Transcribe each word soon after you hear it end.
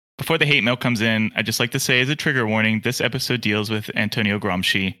Before the hate mail comes in, I'd just like to say as a trigger warning, this episode deals with Antonio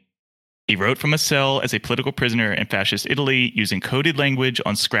Gramsci. He wrote from a cell as a political prisoner in fascist Italy using coded language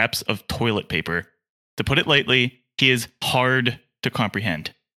on scraps of toilet paper. To put it lightly, he is hard to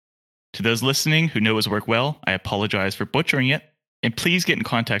comprehend. To those listening who know his work well, I apologize for butchering it, and please get in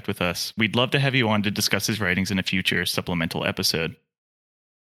contact with us. We'd love to have you on to discuss his writings in a future supplemental episode.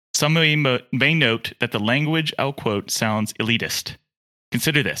 Some may note that the language I'll quote sounds elitist.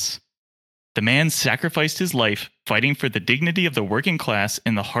 Consider this. The man sacrificed his life fighting for the dignity of the working class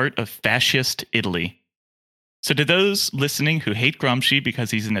in the heart of fascist Italy. So to those listening who hate Gramsci because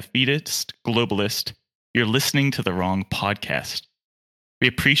he's an elitist globalist, you're listening to the wrong podcast. We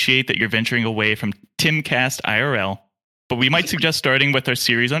appreciate that you're venturing away from Timcast IRL, but we might suggest starting with our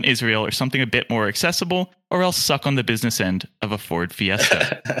series on Israel or something a bit more accessible, or else suck on the business end of a Ford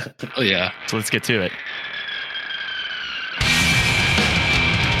Fiesta. Oh, yeah. So let's get to it.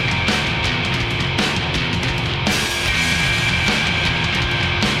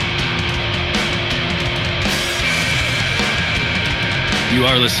 You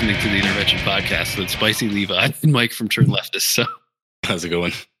are listening to the Intervention Podcast with Spicy Levi and Mike from Turn Leftist. So, how's it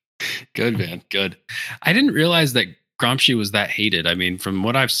going? Good, man. Good. I didn't realize that Gramsci was that hated. I mean, from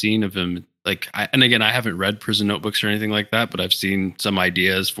what I've seen of him, and again, I haven't read Prison Notebooks or anything like that, but I've seen some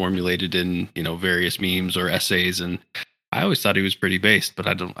ideas formulated in, various memes or essays, and I always thought he was pretty based, but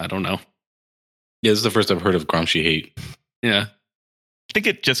I don't know. Yeah, this is the first I've heard of Gramsci hate. Yeah. I think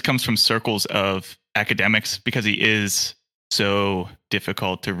it just comes from circles of academics because he is so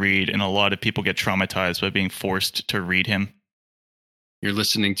difficult to read, and a lot of people get traumatized by being forced to read him. You're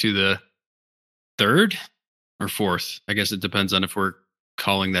listening to the third or fourth. I guess it depends on if we're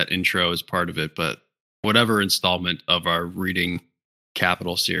calling that intro as part of it, but whatever installment of our Reading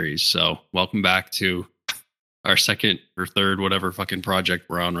Capital series. So welcome back to our second or third, whatever fucking project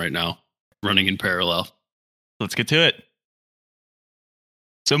we're on right now, running in parallel. Let's get to it.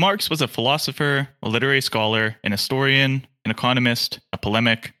 So Marx was a philosopher, a literary scholar, an historian, an economist, a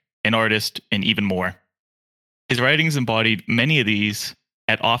polemic, an artist, and even more. His writings embodied many of these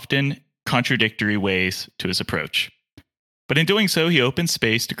at often contradictory ways to his approach. But in doing so, he opened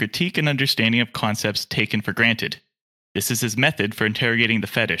space to critique an understanding of concepts taken for granted. This is his method for interrogating the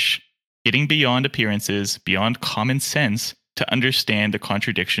fetish, getting beyond appearances, beyond common sense, to understand the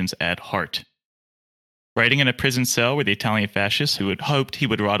contradictions at heart. Writing in a prison cell with the Italian fascists who had hoped he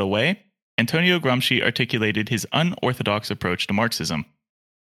would rot away, Antonio Gramsci articulated his unorthodox approach to Marxism.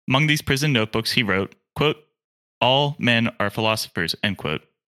 Among these prison notebooks, he wrote, quote, "All men are philosophers," end quote.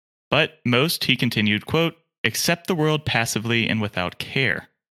 But most, he continued, quote, "accept the world passively and without care,"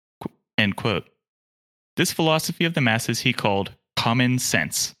 end quote. This philosophy of the masses he called common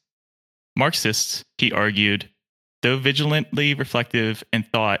sense. Marxists, he argued, though vigilantly reflective in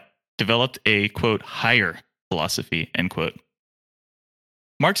thought, developed a, quote, higher philosophy, end quote.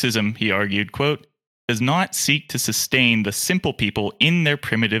 Marxism, he argued, quote, does not seek to sustain the simple people in their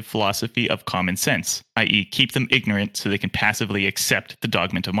primitive philosophy of common sense, i.e. keep them ignorant so they can passively accept the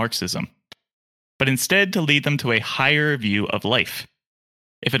dogma of Marxism, but instead to lead them to a higher view of life.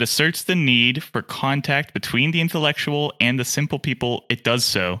 If it asserts the need for contact between the intellectual and the simple people, it does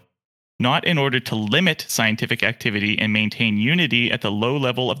so, not in order to limit scientific activity and maintain unity at the low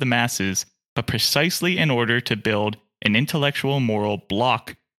level of the masses, but precisely in order to build an intellectual moral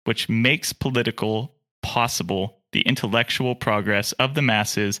block which makes political possible the intellectual progress of the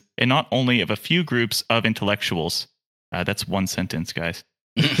masses and not only of a few groups of intellectuals. That's one sentence, guys.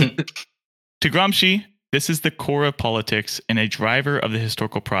 To Gramsci, this is the core of politics and a driver of the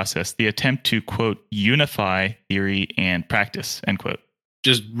historical process, the attempt to, quote, unify theory and practice, end quote.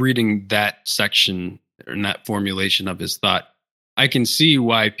 Just reading that section or that formulation of his thought, I can see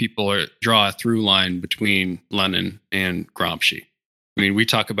why people draw a through line between Lenin and Gramsci. I mean, we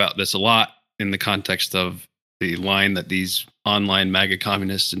talk about this a lot in the context of the line that these online MAGA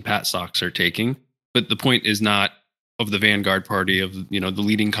communists and Pat Socks are taking. But the point is not of the vanguard party, of the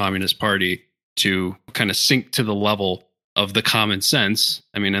leading communist party, to kind of sink to the level of the common sense.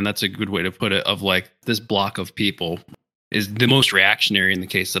 I mean, and that's a good way to put it, of like this block of people is the most reactionary in the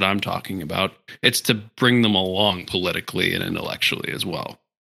case that I'm talking about. It's to bring them along politically and intellectually as well.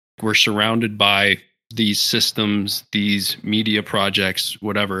 We're surrounded by these systems, these media projects,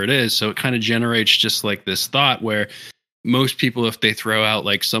 whatever it is. So it kind of generates just like this thought where most people, if they throw out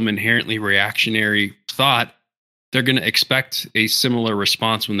like some inherently reactionary thought, they're going to expect a similar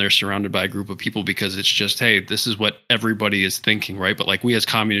response when they're surrounded by a group of people, because it's just, hey, this is what everybody is thinking, right? But like we as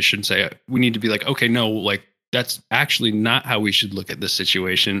communists shouldn't say, we need to be like, okay, no, like that's actually not how we should look at this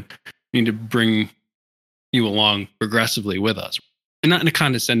situation. We need to bring you along progressively with us. And not in a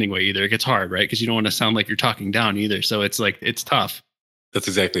condescending way either. It gets hard, right? Because you don't want to sound like you're talking down either. So it's like, it's tough. That's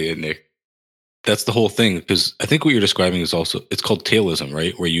exactly it, Nick. That's the whole thing. Because I think what you're describing is also, it's called tailism,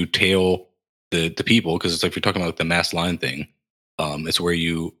 right? Where you tail the people, because it's like, if you're talking about the mass line thing, it's where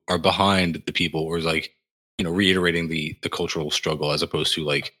you are behind the people, or like, reiterating the cultural struggle, as opposed to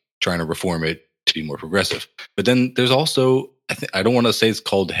like trying to reform it to be more progressive. But then there's also, I don't want to say it's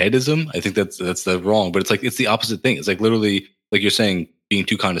called headism. I think that's wrong, but it's the opposite thing. It's like literally, like you're saying, being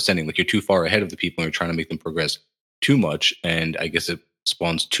too condescending, like you're too far ahead of the people and you're trying to make them progress too much. And I guess it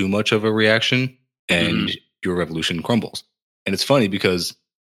spawns too much of a reaction, and your revolution crumbles. And it's funny because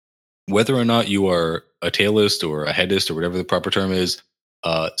whether or not you are a tailist or a headist or whatever the proper term is,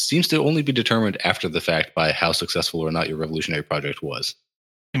 seems to only be determined after the fact by how successful or not your revolutionary project was.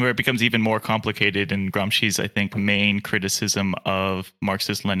 And where it becomes even more complicated in Gramsci's, I think, main criticism of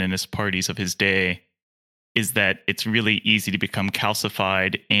Marxist-Leninist parties of his day is that it's really easy to become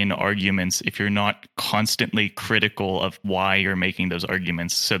calcified in arguments if you're not constantly critical of why you're making those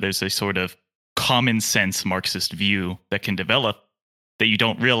arguments. So there's a sort of common sense Marxist view that can develop that you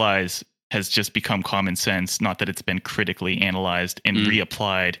don't realize has just become common sense, not that it's been critically analyzed and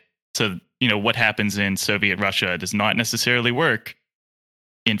reapplied. So, what happens in Soviet Russia does not necessarily work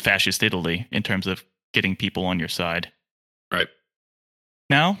in fascist Italy in terms of getting people on your side. Right.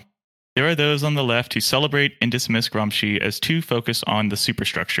 Now, there are those on the left who celebrate and dismiss Gramsci as too focused on the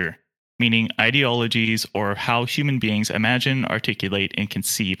superstructure, meaning ideologies or how human beings imagine, articulate, and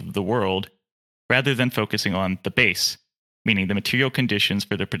conceive of the world, rather than focusing on the base, meaning the material conditions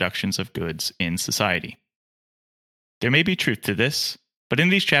for the productions of goods in society. There may be truth to this, but in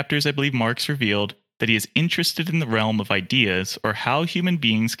these chapters I believe Marx revealed that he is interested in the realm of ideas, or how human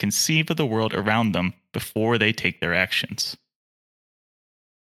beings conceive of the world around them before they take their actions.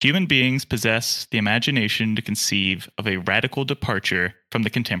 Human beings possess the imagination to conceive of a radical departure from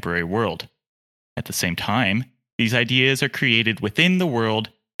the contemporary world. At the same time, these ideas are created within the world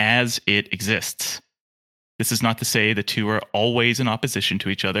as it exists. This is not to say the two are always in opposition to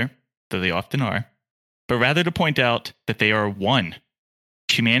each other, though they often are, but rather to point out that they are one.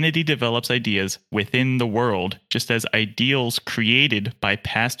 Humanity develops ideas within the world, just as ideals created by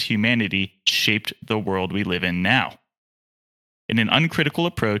past humanity shaped the world we live in now. In an uncritical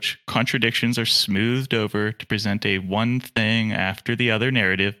approach, contradictions are smoothed over to present a one thing after the other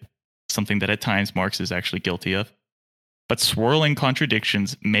narrative, something that at times Marx is actually guilty of. But swirling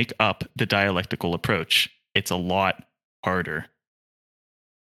contradictions make up the dialectical approach. It's a lot harder.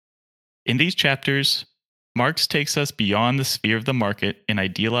 In these chapters, Marx takes us beyond the sphere of the market and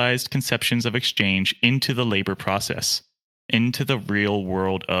idealized conceptions of exchange into the labor process, into the real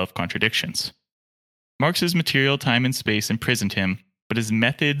world of contradictions. Marx's material time and space imprisoned him, but his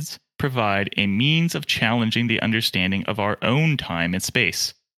methods provide a means of challenging the understanding of our own time and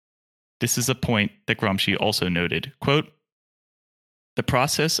space. This is a point that Gramsci also noted. Quote, "The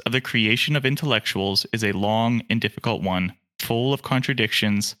process of the creation of intellectuals is a long and difficult one, full of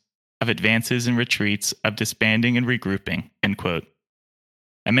contradictions, of advances and retreats, of disbanding and regrouping." End quote.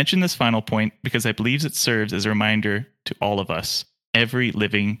 I mention this final point because I believe it serves as a reminder to all of us. Every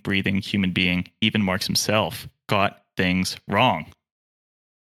living, breathing human being, even Marx himself, got things wrong.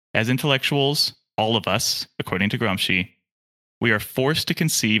 As intellectuals, all of us, according to Gramsci, we are forced to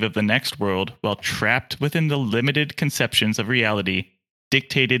conceive of the next world while trapped within the limited conceptions of reality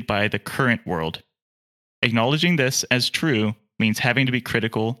dictated by the current world. Acknowledging this as true means having to be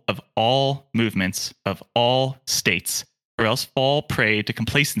critical of all movements, of all states, or else fall prey to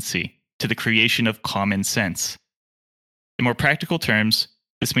complacency, to the creation of common sense. In more practical terms,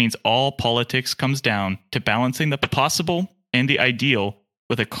 this means all politics comes down to balancing the possible and the ideal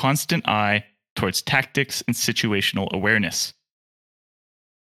with a constant eye towards tactics and situational awareness.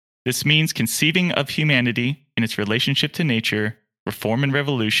 This means conceiving of humanity in its relationship to nature, reform and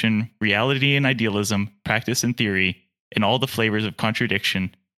revolution, reality and idealism, practice and theory, and all the flavors of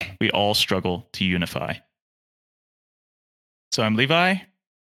contradiction we all struggle to unify. So I'm Levi.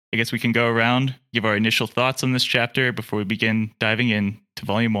 I guess we can go around, give our initial thoughts on this chapter before we begin diving in to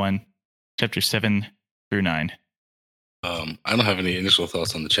Volume 1, Chapters 7 through 9. I don't have any initial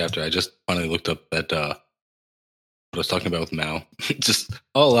thoughts on the chapter. I just finally looked up that what I was talking about with Mao.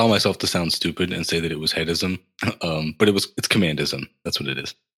 I'll allow myself to sound stupid and say that it was headism, but it's commandism. That's what it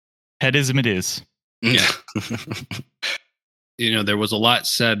is. Headism it is. Yeah. There was a lot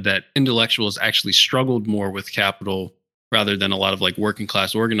said that intellectuals actually struggled more with capital rather than a lot of like working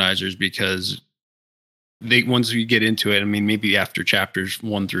class organizers, because once you get into it, maybe after chapters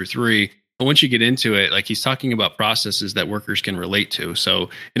 1 through 3, But once you get into it, like he's talking about processes that workers can relate to.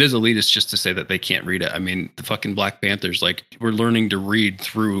 So it is elitist just to say that they can't read it. I mean, the fucking Black Panthers, like we're learning to read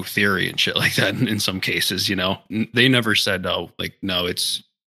through theory and shit like that in some cases, you know. They never said, oh, like, no, it's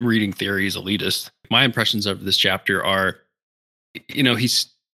reading theory is elitist. My impressions of this chapter are, you know,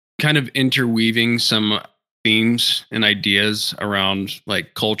 he's kind of interweaving some themes and ideas around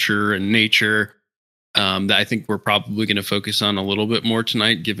like culture and nature that I think we're probably going to focus on a little bit more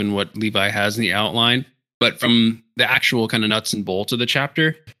tonight, given what Levi has in the outline. But from the actual kind of nuts and bolts of the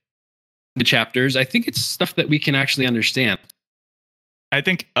chapters, I think it's stuff that we can actually understand. I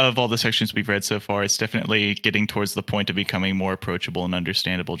think of all the sections we've read so far, it's definitely getting towards the point of becoming more approachable and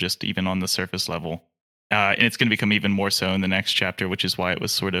understandable, just even on the surface level. And it's going to become even more so in the next chapter, which is why it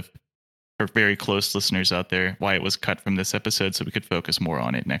was sort of, for very close listeners out there, why it was cut from this episode so we could focus more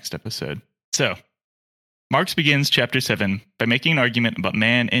on it next episode. So, Marx begins chapter 7 by making an argument about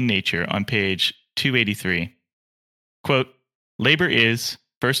man and nature on page 283. Quote, labor is,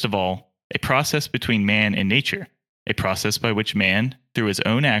 first of all, a process between man and nature, a process by which man, through his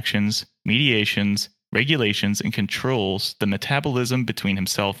own actions, mediations, regulations, and controls the metabolism between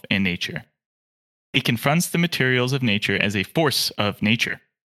himself and nature. He confronts the materials of nature as a force of nature.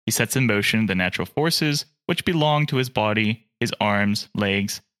 He sets in motion the natural forces which belong to his body, his arms,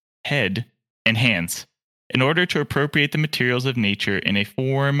 legs, head, and hands, in order to appropriate the materials of nature in a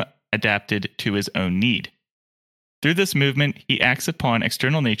form adapted to his own need. Through this movement, he acts upon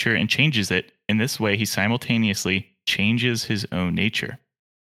external nature and changes it. In this way, he simultaneously changes his own nature.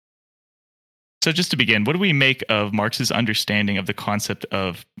 So just to begin, what do we make of Marx's understanding of the concept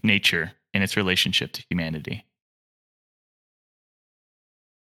of nature and its relationship to humanity?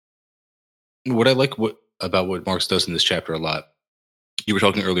 What I like about what Marx does in this chapter a lot, you were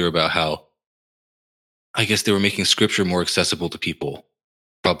talking earlier about how I guess they were making scripture more accessible to people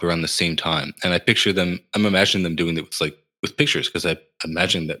probably around the same time. And I picture them, I'm imagining them doing it with pictures, because I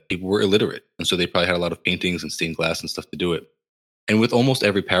imagine that people were illiterate. And so they probably had a lot of paintings and stained glass and stuff to do it. And with almost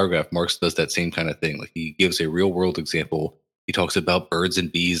every paragraph, Marx does that same kind of thing. Like he gives a real world example. He talks about birds and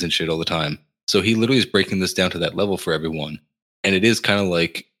bees and shit all the time. So he literally is breaking this down to that level for everyone. And it is kind of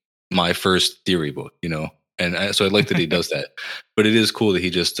like my first theory book, you know? And so I like that he does that. But it is cool that he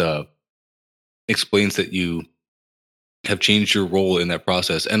just explains that you have changed your role in that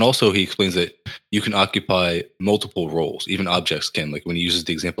process. And also he explains that you can occupy multiple roles, even objects can, like when he uses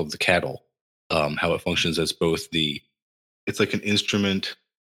the example of the cattle, how it functions as both it's like an instrument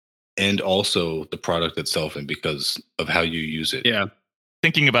and also the product itself, and because of how you use it. Yeah.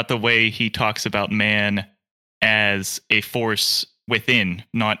 Thinking about the way he talks about man as a force within,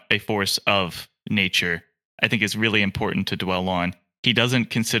 not a force of nature, I think is really important to dwell on. He doesn't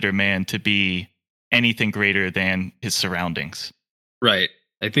consider man to be anything greater than his surroundings. Right.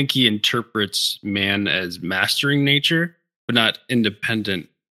 I think he interprets man as mastering nature, but not independent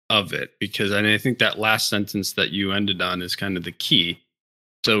of it. Because I think that last sentence that you ended on is kind of the key.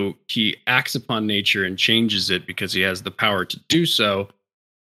 So he acts upon nature and changes it because he has the power to do so,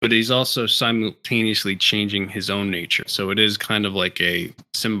 but he's also simultaneously changing his own nature. So it is kind of like a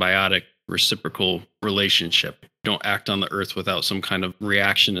symbiotic, reciprocal relationship. You don't act on the earth without some kind of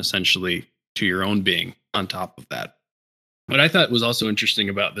reaction, essentially, to your own being on top of that. What I thought was also interesting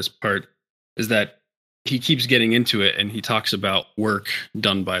about this part is that he keeps getting into it and he talks about work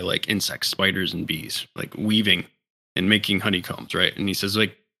done by like insects, spiders, and bees, like weaving and making honeycombs, right? And he says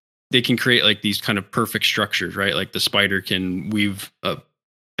like they can create like these kind of perfect structures, right? Like the spider can weave a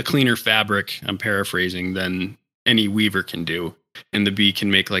cleaner fabric, I'm paraphrasing, than any weaver can do. And the bee can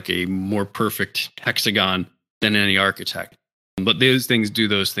make like a more perfect hexagon than any architect. But those things do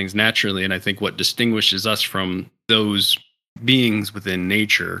those things naturally. And I think what distinguishes us from those beings within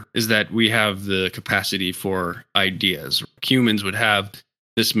nature is that we have the capacity for ideas. Humans would have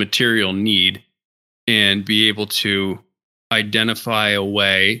this material need and be able to identify a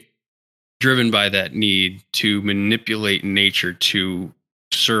way driven by that need to manipulate nature to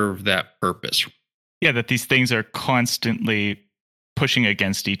serve that purpose. Yeah, that these things are constantly pushing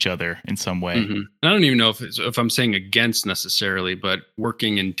against each other in some way. Mm-hmm. I don't even know if I'm saying against necessarily, but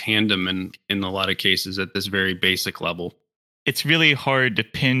working in tandem in a lot of cases at this very basic level. It's really hard to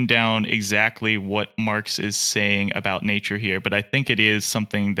pin down exactly what Marx is saying about nature here, but I think it is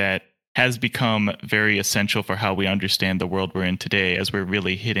something that has become very essential for how we understand the world we're in today, as we're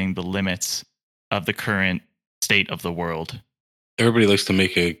really hitting the limits of the current state of the world. Everybody likes to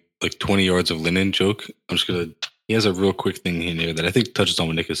make a like 20 yards of linen joke. He has a real quick thing in here that I think touches on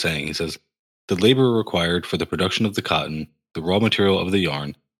what Nick is saying. He says, the labor required for the production of the cotton, the raw material of the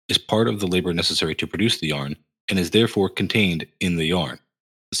yarn, is part of the labor necessary to produce the yarn and is therefore contained in the yarn.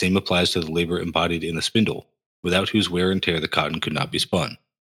 The same applies to the labor embodied in the spindle, without whose wear and tear the cotton could not be spun.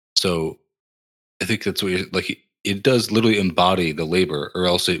 So I think that's what you're, like, it does literally embody the labor, or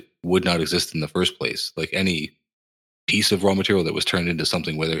else it would not exist in the first place. Like any piece of raw material that was turned into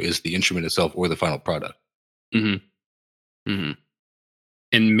something, whether it is the instrument itself or the final product. Mm-hmm. Mm-hmm.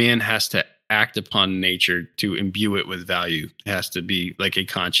 And man has to act upon nature to imbue it with value. It has to be like a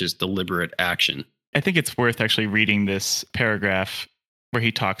conscious, deliberate action. I think it's worth actually reading this paragraph where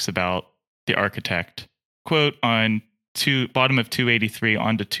he talks about the architect. Quote on bottom of 283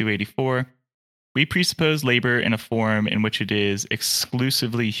 on to 284. We presuppose labor in a form in which it is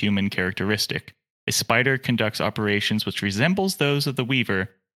exclusively human characteristic. A spider conducts operations which resembles those of the weaver,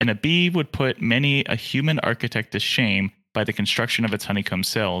 and a bee would put many a human architect to shame by the construction of its honeycomb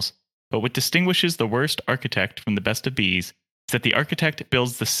cells. But what distinguishes the worst architect from the best of bees is that the architect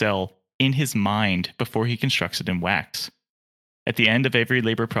builds the cell in his mind before he constructs it in wax. At the end of every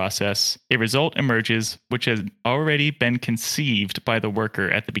labor process, a result emerges which has already been conceived by the worker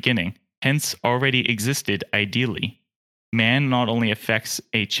at the beginning, hence already existed ideally. Man not only affects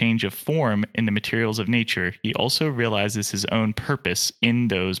a change of form in the materials of nature, he also realizes his own purpose in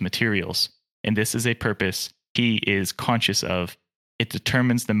those materials. And this is a purpose he is conscious of. It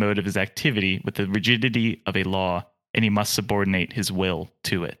determines the mode of his activity with the rigidity of a law, and he must subordinate his will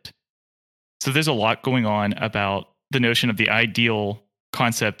to it. So there's a lot going on about the notion of the ideal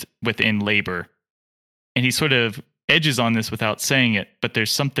concept within labor. And he sort of edges on this without saying it, but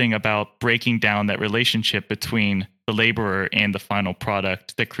there's something about breaking down that relationship between the laborer and the final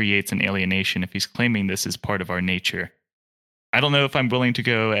product that creates an alienation if he's claiming this is part of our nature. I don't know if I'm willing to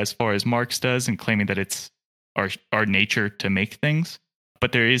go as far as Marx does in claiming that it's our nature to make things,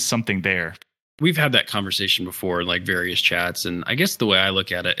 but there is something there. We've had that conversation before, like various chats, and I guess the way I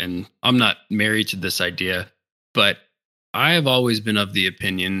look at it, and I'm not married to this idea, but I have always been of the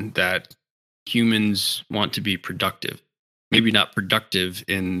opinion that humans want to be productive. Maybe not productive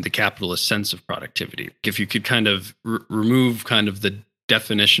in the capitalist sense of productivity. If you could kind of remove kind of the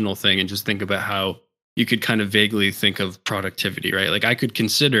definitional thing and just think about how you could kind of vaguely think of productivity, right? Like I could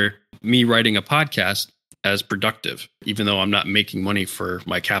consider me writing a podcast as productive, even though I'm not making money for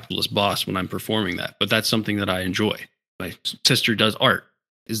my capitalist boss when I'm performing that. But that's something that I enjoy. My sister does art.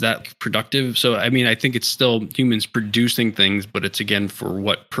 Is that productive? So, I mean, I think it's still humans producing things, but it's again, for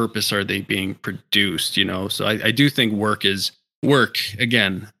what purpose are they being produced, you know? So I do think work is work,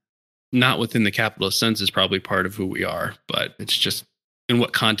 again, not within the capitalist sense, is probably part of who we are, but it's just in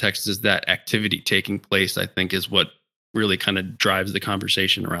what context is that activity taking place, I think is what really kind of drives the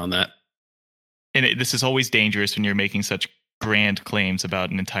conversation around that. And this is always dangerous when you're making such grand claims about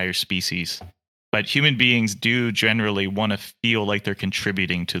an entire species. But human beings do generally want to feel like they're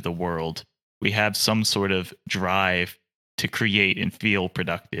contributing to the world. We have some sort of drive to create and feel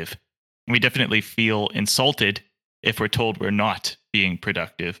productive. We definitely feel insulted if we're told we're not being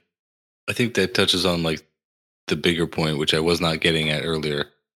productive. I think that touches on like the bigger point, which I was not getting at earlier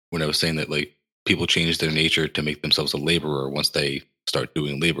when I was saying that like people change their nature to make themselves a laborer once they start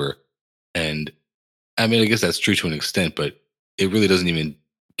doing labor. And I mean, I guess that's true to an extent, but it really doesn't even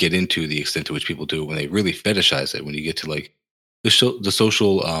get into the extent to which people do it when they really fetishize it. When you get to like the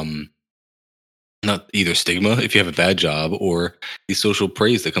social, not either stigma if you have a bad job, or the social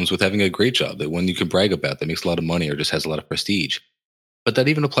praise that comes with having a great job, that one you can brag about, that makes a lot of money or just has a lot of prestige. But that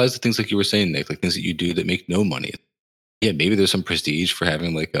even applies to things like you were saying, Nick, like things that you do that make no money. Yeah, maybe there's some prestige for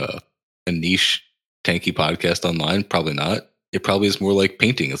having like a niche tanky podcast online. Probably not. It probably is more like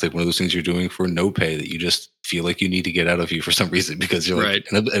painting. It's like one of those things you're doing for no pay that you just feel like you need to get out of you for some reason because you're like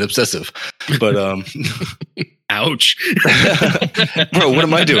an obsessive. But ouch. Bro, what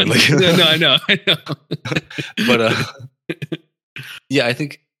am I doing? Like, no, I know. But yeah, I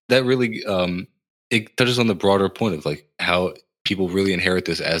think that really it touches on the broader point of like how people really inherit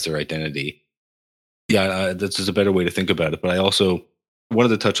this as their identity. Yeah, that's just a better way to think about it. But I also wanted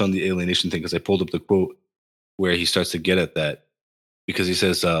to touch on the alienation thing because I pulled up the quote where he starts to get at that, because he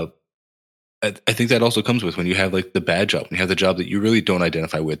says, I think that also comes with when you have like the bad job, when you have the job that you really don't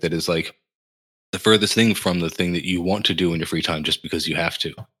identify with, that is like the furthest thing from the thing that you want to do in your free time just because you have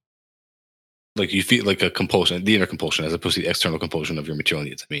to. Like you feel like a compulsion, the inner compulsion, as opposed to the external compulsion of your material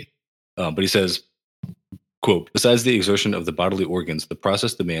needs. I mean, but he says, quote, besides the exertion of the bodily organs, the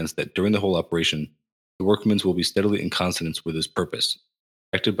process demands that during the whole operation, the workman's will be steadily in consonance with his purpose,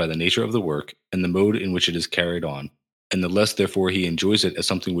 affected by the nature of the work and the mode in which it is carried on, and the less, therefore, he enjoys it as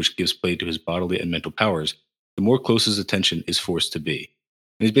something which gives play to his bodily and mental powers, the more close his attention is forced to be.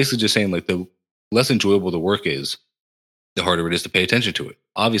 And he's basically just saying, like, the less enjoyable the work is, the harder it is to pay attention to it.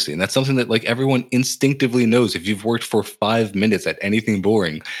 obviously. And that's something that like everyone instinctively knows. If you've worked for 5 minutes at anything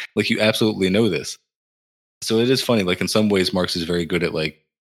boring, like you absolutely know this. So it is funny. Like in some ways, Marx is very good at like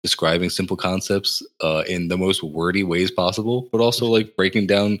describing simple concepts in the most wordy ways possible, but also like breaking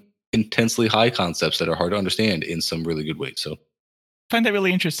down intensely high concepts that are hard to understand in some really good ways. So I find that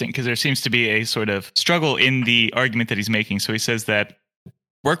really interesting because there seems to be a sort of struggle in the argument that he's making. So he says that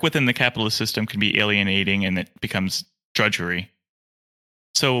work within the capitalist system can be alienating and it becomes drudgery.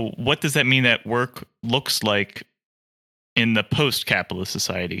 So what does that mean that work looks like in the post-capitalist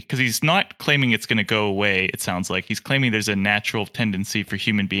society? Because he's not claiming it's going to go away, it sounds like. He's claiming there's a natural tendency for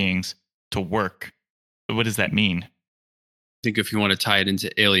human beings to work. But what does that mean? I think if you want to tie it into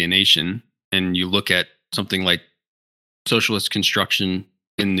alienation and you look at something like socialist construction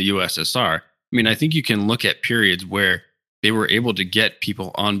in the USSR, I mean, I think you can look at periods where they were able to get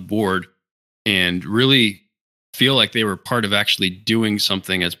people on board and really feel like they were part of actually doing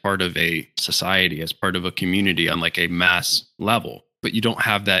something as part of a society, as part of a community on like a mass level. But you don't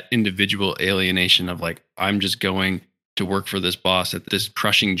have that individual alienation of like, I'm just going to work for this boss at this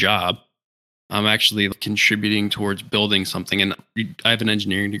crushing job. I'm actually contributing towards building something. And I have an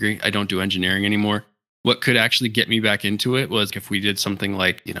engineering degree. I don't do engineering anymore. What could actually get me back into it was if we did something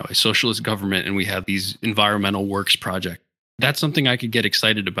like, a socialist government and we had these environmental works project. That's something I could get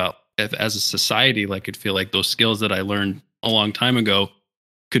excited about. If, as a society, I could feel like those skills that I learned a long time ago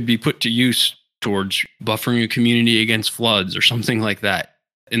could be put to use towards buffering a community against floods or something like that.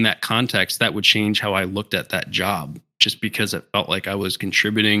 In that context, that would change how I looked at that job, just because it felt like I was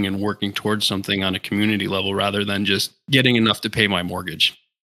contributing and working towards something on a community level rather than just getting enough to pay my mortgage.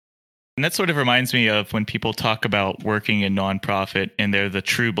 And that sort of reminds me of when people talk about working in nonprofit and they're the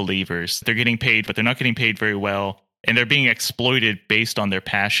true believers. They're getting paid, but they're not getting paid very well. And they're being exploited based on their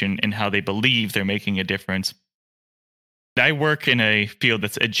passion and how they believe they're making a difference. I work in a field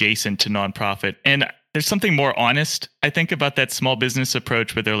that's adjacent to nonprofit. And there's something more honest, I think, about that small business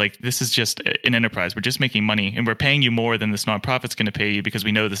approach where they're like, this is just an enterprise. We're just making money and we're paying you more than this nonprofit's going to pay you because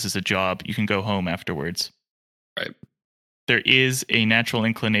we know this is a job. You can go home afterwards. Right. There is a natural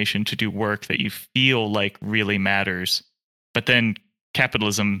inclination to do work that you feel like really matters. But then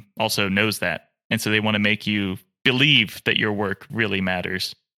capitalism also knows that. And so they want to make you believe that your work really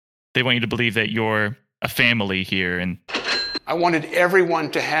matters. They want you to believe that you're a family here. And I wanted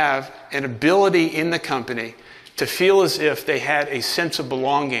everyone to have an ability in the company to feel as if they had a sense of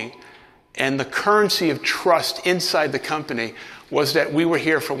belonging. And the currency of trust inside the company was that we were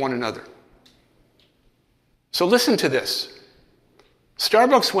here for one another. So listen to this.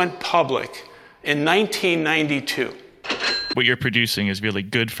 Starbucks went public in 1992. What you're producing is really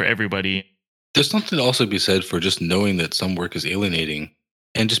good for everybody. There's something to also be said for just knowing that some work is alienating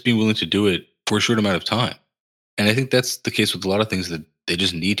and just being willing to do it for a short amount of time. And I think that's the case with a lot of things, that they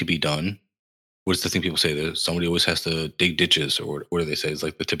just need to be done. What's the thing people say? That somebody always has to dig ditches, or what do they say? It's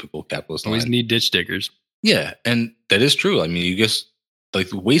like the typical capitalist Always line. need ditch diggers. Yeah, and that is true. I mean, you guess like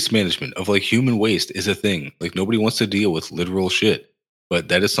waste management of like human waste is a thing. Like nobody wants to deal with literal shit, but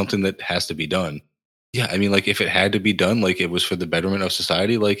that is something that has to be done. Yeah, I mean, like if it had to be done, like it was for the betterment of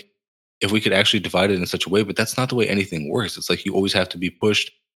society, like if we could actually divide it in such a way, but that's not the way anything works. It's like you always have to be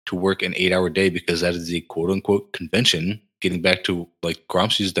pushed to work an 8-hour day because that is the quote unquote convention, getting back to like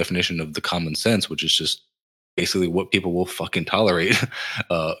Gramsci's definition of the common sense, which is just basically what people will fucking tolerate,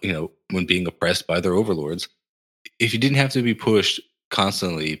 when being oppressed by their overlords. If you didn't have to be pushed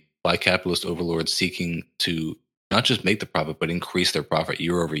constantly by capitalist overlords seeking to not just make the profit, but increase their profit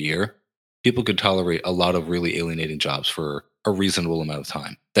year over year, people could tolerate a lot of really alienating jobs for a reasonable amount of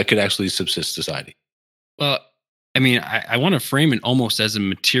time that could actually subsist society. Well, I mean, I want to frame it almost as a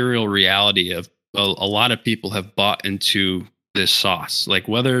material reality of a lot of people have bought into this sauce. Like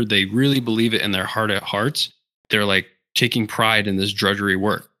whether they really believe it in their heart of hearts, they're like taking pride in this drudgery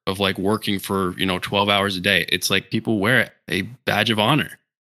work of like working for, 12 hours a day. It's like people wear it, a badge of honor.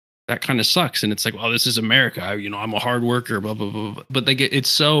 That kind of sucks. And it's like, well, this is America. I'm a hard worker, blah, blah, blah. But it's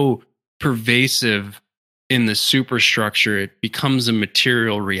so pervasive in the superstructure, it becomes a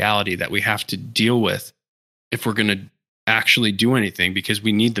material reality that we have to deal with if we're going to actually do anything, because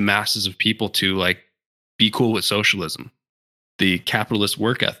we need the masses of people to like be cool with socialism, the capitalist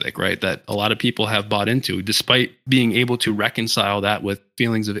work ethic, right? That a lot of people have bought into, despite being able to reconcile that with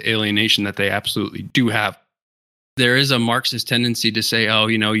feelings of alienation that they absolutely do have. There is a Marxist tendency to say,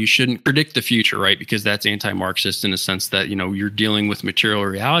 you shouldn't predict the future, right? Because that's anti-Marxist in a sense that, you're dealing with material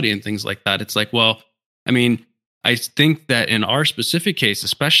reality and things like that. It's like, well, I mean, I think that in our specific case,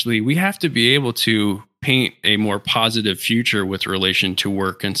 especially, we have to be able to paint a more positive future with relation to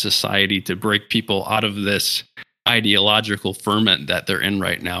work and society to break people out of ideological ferment that they're in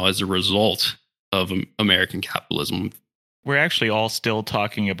right now as a result of American capitalism. We're actually all still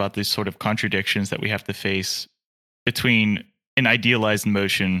talking about these sort of contradictions that we have to face between an idealized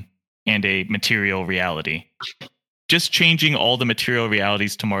emotion and a material reality. Just changing all the material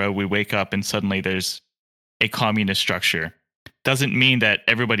realities tomorrow, we wake up and suddenly there's a communist structure. Doesn't mean that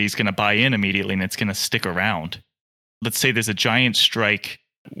everybody's going to buy in immediately and it's going to stick around. Let's say there's a giant strike.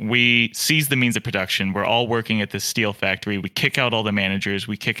 We seize the means of production. We're all working at this steel factory. We kick out all the managers.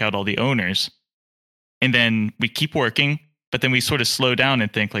 We kick out all the owners. And then we keep working, but then we sort of slow down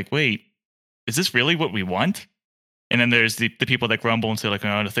and think like, wait, is this really what we want? And then there's the people that grumble and say like,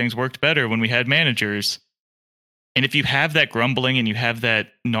 oh, the things worked better when we had managers. And if you have that grumbling and you have that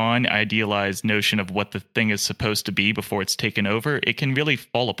non-idealized notion of what the thing is supposed to be before it's taken over, it can really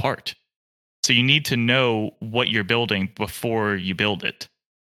fall apart. So you need to know what you're building before you build it.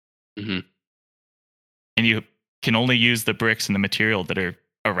 Mm-hmm. And you can only use the bricks and the material that are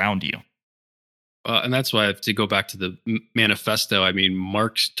around you. And that's why, to go back to the manifesto, I mean,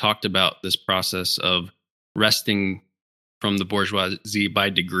 Marx talked about this process of wresting from the bourgeoisie by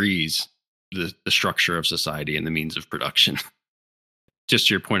degrees the structure of society and the means of production. Just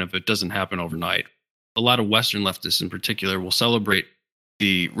to your point of it doesn't happen overnight. A lot of Western leftists in particular will celebrate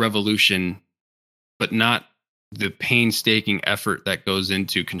the revolution, but not the painstaking effort that goes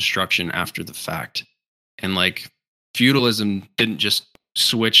into construction after the fact. And like feudalism didn't just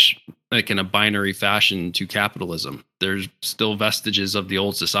switch like in a binary fashion to capitalism. There's still vestiges of the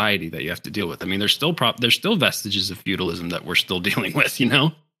old society that you have to deal with. I mean, there's still vestiges of feudalism that we're still dealing with, you know?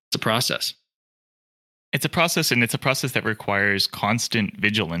 It's a process. It's a process, and it's a process that requires constant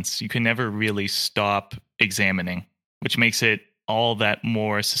vigilance. You can never really stop examining, which makes it all that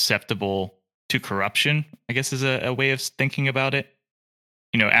more susceptible to corruption, I guess is a way of thinking about it.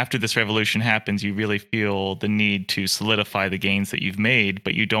 You know, after this revolution happens, you really feel the need to solidify the gains that you've made,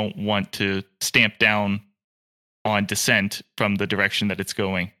 but you don't want to stamp down on dissent from the direction that it's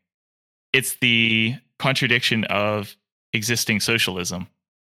going. It's the contradiction of existing socialism.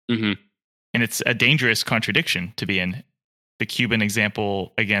 Mm-hmm. And it's a dangerous contradiction to be in. The Cuban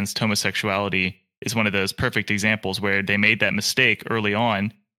example against homosexuality is one of those perfect examples where they made that mistake early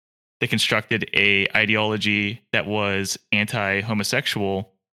on. They constructed a ideology that was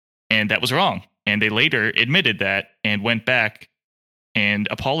anti-homosexual, and that was wrong. And they later admitted that and went back and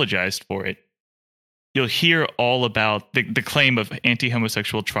apologized for it. You'll hear all about the claim of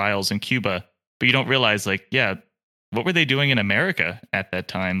anti-homosexual trials in Cuba, but you don't realize, like, yeah, what were they doing in America at that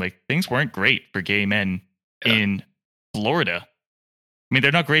time? Like, things weren't great for gay men in Florida. I mean,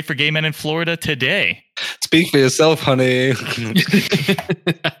 they're not great for gay men in Florida today. Speak for yourself, honey.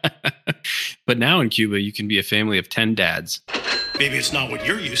 But now in Cuba, you can be a family of 10 dads. Maybe it's not what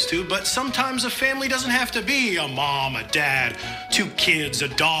you're used to, but sometimes a family doesn't have to be a mom, a dad, 2 kids, a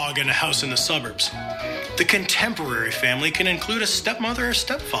dog, and a house in the suburbs. The contemporary family can include a stepmother or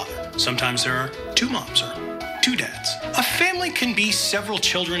stepfather. Sometimes there are 2 moms or 2 dads. A family can be several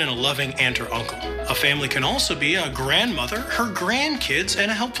children and a loving aunt or uncle. A family can also be a grandmother, her grandkids,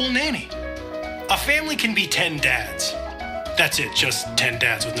 and a helpful nanny. A family can be 10 dads. That's it, just 10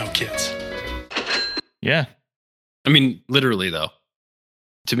 dads with no kids. Yeah. I mean, literally, though,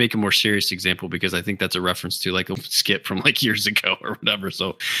 to make a more serious example, because I think that's a reference to like a skit from like years ago or whatever.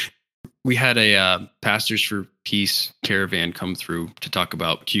 So we had a Pastors for Peace caravan come through to talk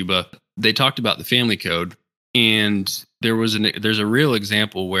about Cuba. They talked about the family code, and there's a real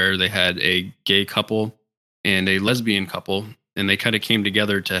example where they had a gay couple and a lesbian couple, and they kind of came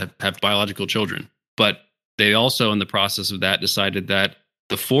together to have biological children. But they also, in the process of that, decided that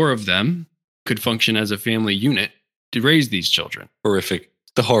the 4 of them could function as a family unit to raise these children. Horrific.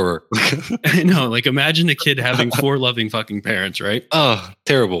 The horror. I know, like imagine a kid having 4 loving fucking parents, right? Oh,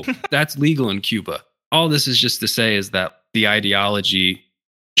 terrible. That's legal in Cuba. All this is just to say is that the ideology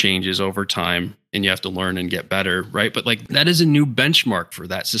changes over time and you have to learn and get better, right? But like that is a new benchmark for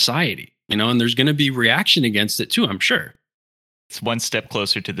that society, you know, and there's going to be reaction against it too, I'm sure. It's one step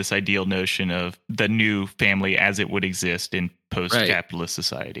closer to this ideal notion of the new family as it would exist in post-capitalist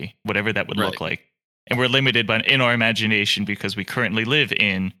society, whatever that would look like. And we're limited in our imagination because we currently live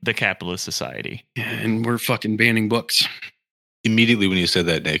in the capitalist society. Yeah, and we're fucking banning books. Immediately when you said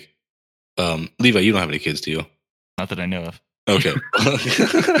that, Nick, Levi, you don't have any kids, do you? Not that I know of. Okay.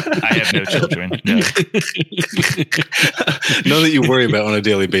 I have no children. No. None that you worry about on a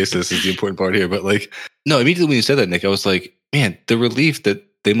daily basis is the important part here. But like, no, immediately when you said that, Nick, I was like, man, the relief that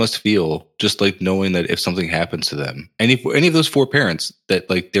they must feel just like knowing that if something happens to them, any of those 4 parents, that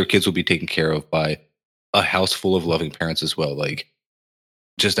like their kids will be taken care of by a house full of loving parents as well. Like,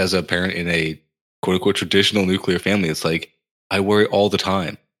 just as a parent in a quote unquote traditional nuclear family, it's like I worry all the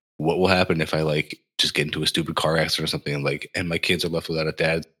time. What will happen if I like just get into a stupid car accident or something, and my kids are left without a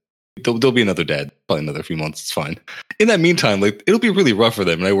dad? There'll be another dad, probably another few months. It's fine. In that meantime, like it'll be really rough for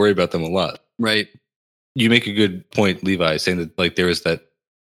them, and I worry about them a lot. Right. You make a good point, Levi, saying that like there is that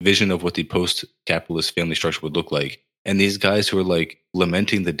vision of what the post-capitalist family structure would look like, and these guys who are like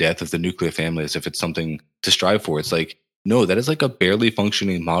lamenting the death of the nuclear family as if it's something to strive for. It's like, no, that is like a barely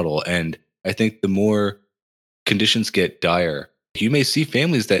functioning model. And I think the more conditions get dire, you may see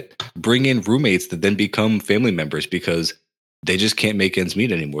families that bring in roommates that then become family members because they just can't make ends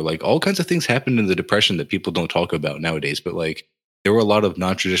meet anymore. Like all kinds of things happened in the Depression that people don't talk about nowadays, but like there were a lot of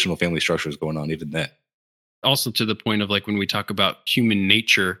non-traditional family structures going on even then. Also to the point of like when we talk about human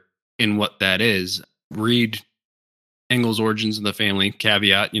nature and what that is, read Engels' Origins of the Family,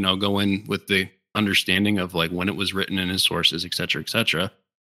 caveat, go in with the understanding of like when it was written in his sources, et cetera, et cetera.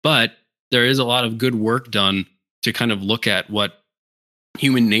 But there is a lot of good work done to kind of look at what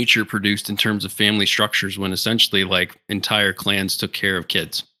human nature produced in terms of family structures when essentially like entire clans took care of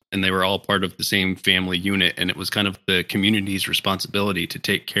kids and they were all part of the same family unit. And it was kind of the community's responsibility to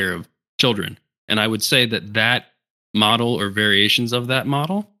take care of children. And I would say that model or variations of that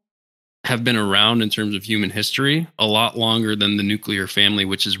model have been around in terms of human history a lot longer than the nuclear family,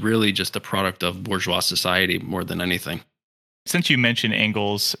 which is really just a product of bourgeois society more than anything. Since you mentioned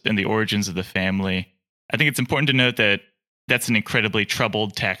Engels and the origins of the family, I think it's important to note that that's an incredibly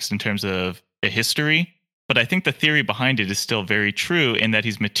troubled text in terms of a history. But I think the theory behind it is still very true in that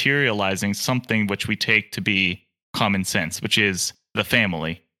he's materializing something which we take to be common sense, which is the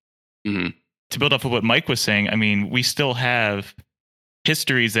family. Mm-hmm. To build off of what Mike was saying, I mean, we still have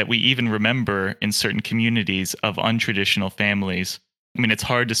histories that we even remember in certain communities of untraditional families. I mean, it's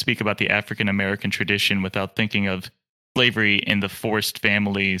hard to speak about the African American tradition without thinking of slavery and the forced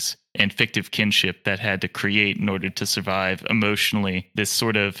families and fictive kinship that had to create in order to survive emotionally, this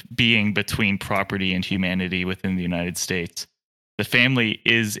sort of being between property and humanity within the United States. The family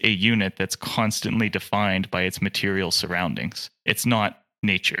is a unit that's constantly defined by its material surroundings. It's not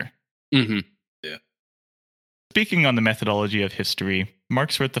nature. Mm-hmm. Yeah. Speaking on the methodology of history,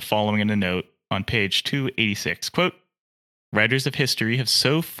 Marx wrote the following in a note on page 286, quote, "Writers of history have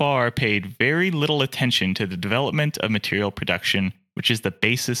so far paid very little attention to the development of material production, which is the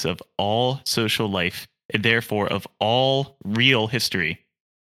basis of all social life, and therefore of all real history.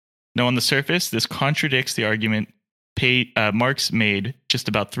 Now, on the surface, this contradicts the argument Marx made just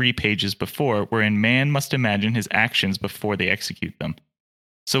about 3 pages before, wherein man must imagine his actions before they execute them.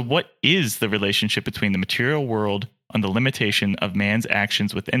 So what is the relationship between the material world and the limitation of man's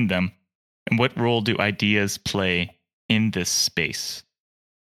actions within them, and what role do ideas play in this space?"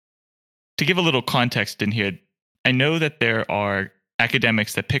 To give a little context in here, I know that there are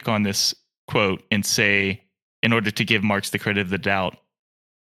academics that pick on this quote and say, in order to give Marx the credit of the doubt,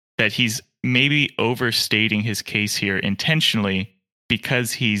 that he's maybe overstating his case here intentionally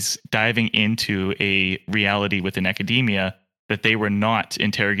because he's diving into a reality within academia that they were not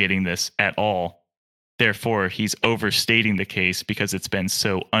interrogating this at all. Therefore, he's overstating the case because it's been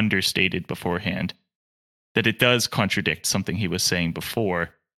so understated beforehand that it does contradict something he was saying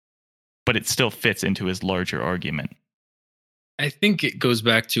before, but it still fits into his larger argument. I think it goes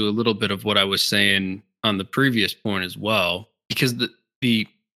back to a little bit of what I was saying on the previous point as well, because the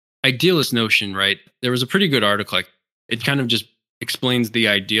idealist notion, right? There was a pretty good article. It kind of just explains the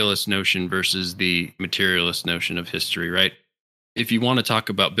idealist notion versus the materialist notion of history, right? If you want to talk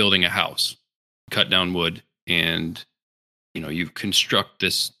about building a house, cut down wood, and you construct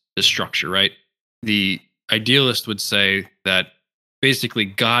this structure, right? The idealist would say that basically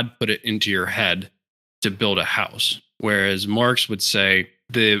God put it into your head to build a house. Whereas Marx would say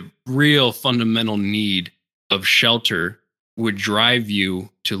the real fundamental need of shelter would drive you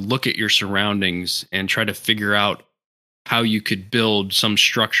to look at your surroundings and try to figure out how you could build some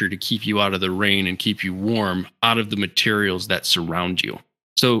structure to keep you out of the rain and keep you warm out of the materials that surround you.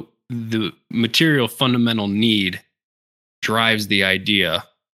 So the material fundamental need drives the idea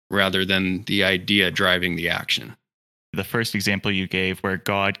rather than the idea driving the action. The first example you gave, where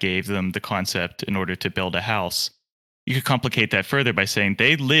God gave them the concept in order to build a house, you could complicate that further by saying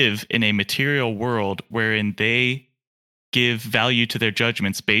they live in a material world wherein they give value to their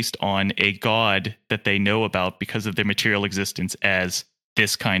judgments based on a God that they know about because of their material existence as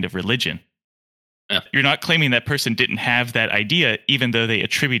this kind of religion. Yeah. You're not claiming that person didn't have that idea, even though they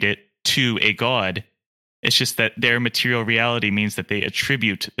attribute it to a God. It's just that their material reality means that they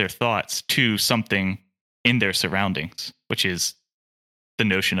attribute their thoughts to something in their surroundings, which is the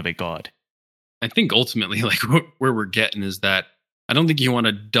notion of a God. I think ultimately, like where we're getting is that I don't think you want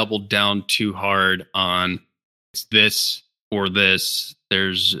to double down too hard on it's this or this.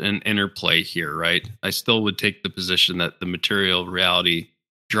 There's an interplay here, right? I still would take the position that the material reality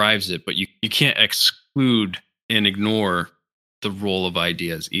drives it, but you can't exclude and ignore the role of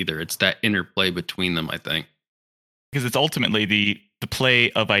ideas either. It's that interplay between them, I think. Because it's ultimately the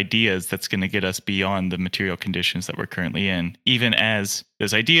play of ideas that's going to get us beyond the material conditions that we're currently in, even as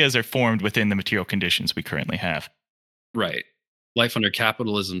those ideas are formed within the material conditions we currently have. Right. Life under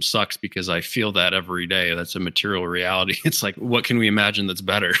capitalism sucks because I feel that every day. That's a material reality. It's like, what can we imagine that's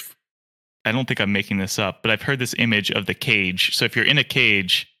better? I don't think I'm making this up, but I've heard this image of the cage. So if you're in a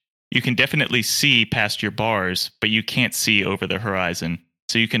cage, you can definitely see past your bars, but you can't see over the horizon.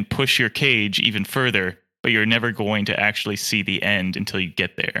 So you can push your cage even further, but you're never going to actually see the end until you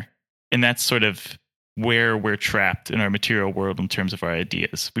get there. And that's sort of where we're trapped in our material world in terms of our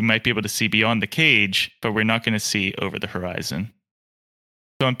ideas. We might be able to see beyond the cage, but we're not going to see over the horizon.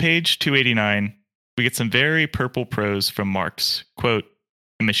 So on page 289, we get some very purple prose from Marx. Quote,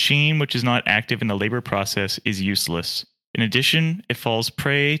 "A machine which is not active in the labor process is useless. In addition, it falls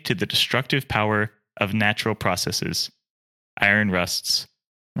prey to the destructive power of natural processes. Iron rusts,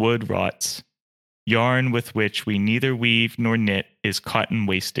 wood rots, yarn with which we neither weave nor knit is cotton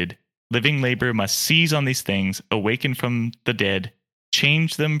wasted. Living labor must seize on these things, awaken from the dead,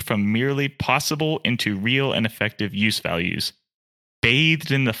 change them from merely possible into real and effective use values. Bathed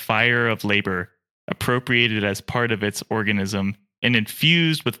in the fire of labor, appropriated as part of its organism, and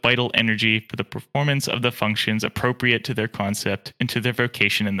infused with vital energy for the performance of the functions appropriate to their concept and to their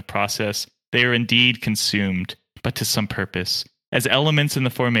vocation in the process, they are indeed consumed, but to some purpose, as elements in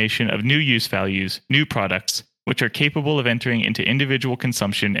the formation of new use values, new products, which are capable of entering into individual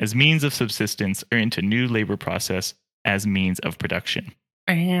consumption as means of subsistence or into new labor process as means of production."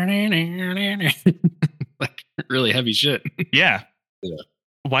 Like really heavy shit. Yeah. Yeah.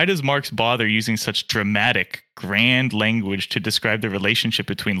 Why does Marx bother using such dramatic, grand language to describe the relationship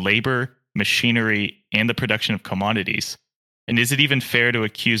between labor, machinery, and the production of commodities? And is it even fair to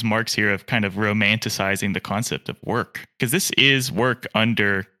accuse Marx here of kind of romanticizing the concept of work? Because this is work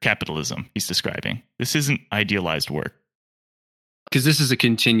under capitalism he's describing. This isn't idealized work. Because this is a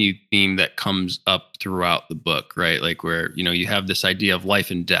continued theme that comes up throughout the book, right? Like where, you have this idea of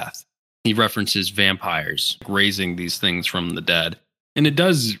life and death. He references vampires raising these things from the dead. And it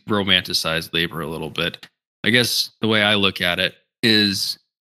does romanticize labor a little bit. I guess the way I look at it is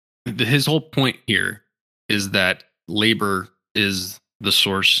his whole point here is that labor is the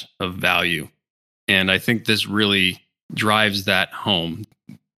source of value. And I think this really drives that home.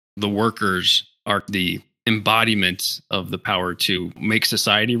 The workers are the embodiment of the power to make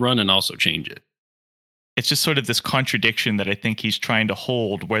society run and also change it. It's just sort of this contradiction that I think he's trying to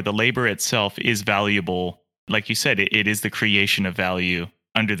hold, where the labor itself is valuable. Like you said, it is the creation of value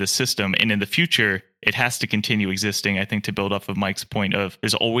under the system. And in the future, it has to continue existing, I think, to build off of Mike's point of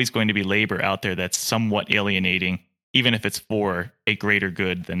there's always going to be labor out there that's somewhat alienating, even if it's for a greater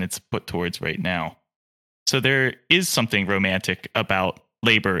good than it's put towards right now. So there is something romantic about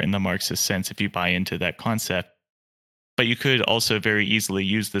labor in the Marxist sense if you buy into that concept. But you could also very easily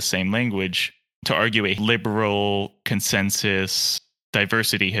use the same language to argue a liberal consensus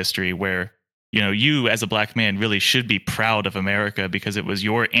diversity history where you as a black man really should be proud of America because it was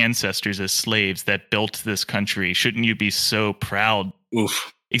your ancestors as slaves that built this country. Shouldn't you be so proud?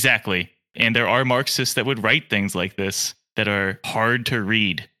 Oof. Exactly. And there are Marxists that would write things like this that are hard to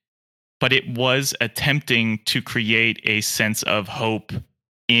read. But it was attempting to create a sense of hope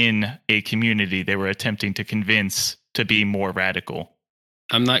in a community they were attempting to convince to be more radical.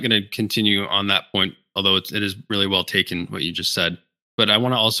 I'm not going to continue on that point, although it is really well taken what you just said. But I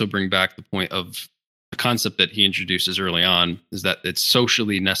want to also bring back the point of the concept that he introduces early on is that it's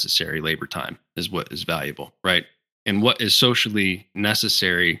socially necessary labor time is what is valuable, right? And what is socially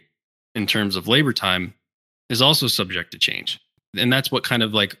necessary in terms of labor time is also subject to change. And that's what kind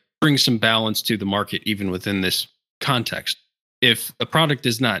of like brings some balance to the market, even within this context. If a product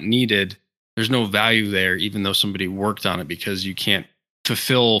is not needed, there's no value there, even though somebody worked on it, because you can't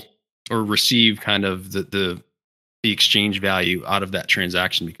fulfill or receive kind of the exchange value out of that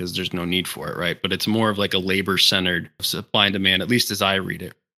transaction because there's no need for it, right? But it's more of like a labor-centered supply and demand, at least as I read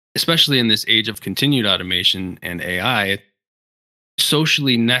it. Especially in this age of continued automation and AI,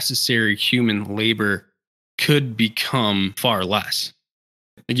 socially necessary human labor could become far less.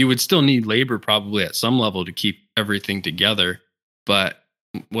 You would still need labor probably at some level to keep everything together, but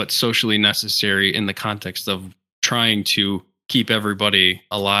what's socially necessary in the context of trying to keep everybody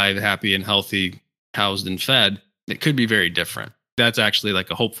alive, happy, and healthy, housed and fed, it could be very different. That's actually like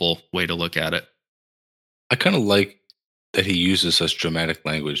a hopeful way to look at it. I kind of like that he uses such dramatic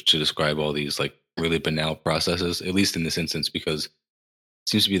language to describe all these like really banal processes, at least in this instance, because it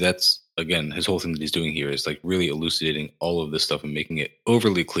seems to be that's again his whole thing that he's doing here is like really elucidating all of this stuff and making it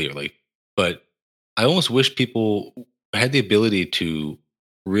overly clear. Like, but I almost wish people had the ability to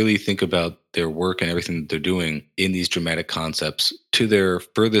really think about their work and everything that they're doing in these dramatic concepts to their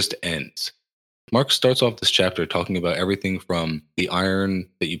furthest ends. Marx starts off this chapter talking about everything from the iron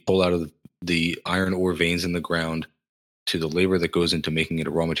that you pull out of the iron ore veins in the ground to the labor that goes into making it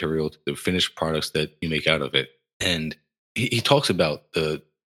a raw material to the finished products that you make out of it. And he talks about the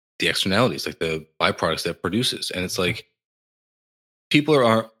externalities, like the byproducts that it produces. And it's like people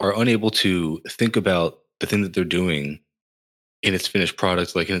are unable to think about the thing that they're doing in its finished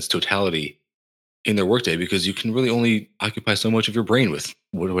products, like in its totality in their workday, because you can really only occupy so much of your brain with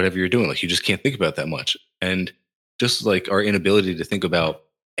whatever you're doing. Like you just can't think about that much. And just like our inability to think about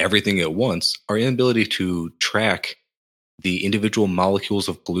everything at once, our inability to track the individual molecules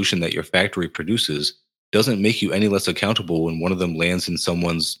of pollution that your factory produces doesn't make you any less accountable when one of them lands in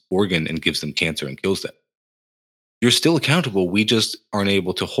someone's organ and gives them cancer and kills them. You're still accountable. We just aren't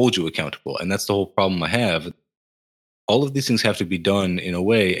able to hold you accountable. And that's the whole problem I have. All of these things have to be done in a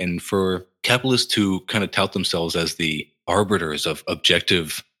way. And for capitalists to kind of tout themselves as the arbiters of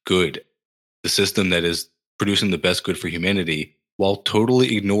objective good, the system that is producing the best good for humanity, while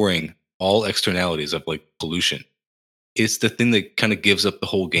totally ignoring all externalities of like pollution, it's the thing that kind of gives up the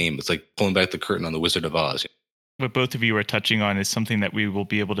whole game. It's like pulling back the curtain on the Wizard of Oz. What both of you are touching on is something that we will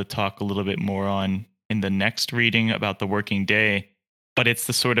be able to talk a little bit more on in the next reading about the working day. But it's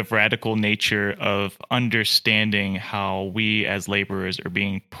the sort of radical nature of understanding how we as laborers are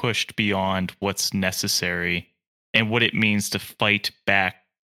being pushed beyond what's necessary and what it means to fight back.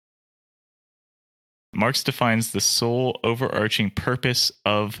 Marx defines the sole overarching purpose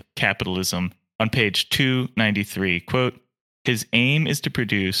of capitalism on page 293, quote, "His aim is to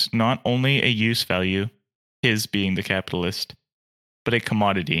produce not only a use value, his being the capitalist, but a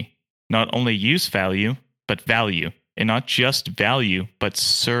commodity, not only use value, but value, and not just value, but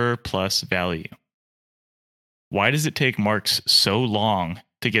surplus value." Why does it take Marx so long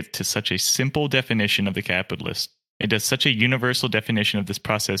to get to such a simple definition of the capitalist? And does such a universal definition of this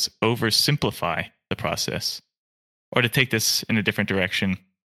process oversimplify the process? Or to take this in a different direction,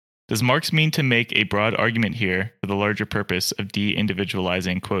 does Marx mean to make a broad argument here for the larger purpose of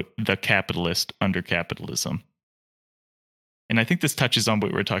de-individualizing, quote, the capitalist under capitalism? And I think this touches on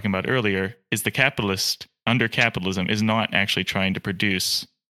what we were talking about earlier, is the capitalist under capitalism is not actually trying to produce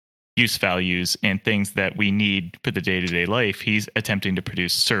use values and things that we need for the day-to-day life. He's attempting to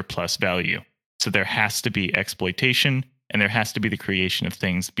produce surplus value. So there has to be exploitation, and there has to be the creation of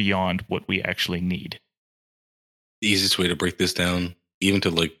things beyond what we actually need. The easiest way to break this down, even to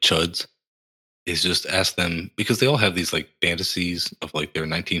like chuds, is just ask them, because they all have these like fantasies of like their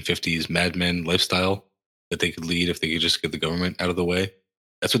 1950s Mad Men lifestyle that they could lead if they could just get the government out of the way.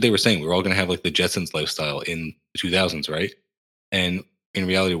 That's what they were saying. We're all going to have like the Jetsons lifestyle in the 2000s, right? And in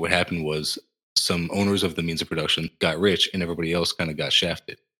reality, what happened was some owners of the means of production got rich and everybody else kind of got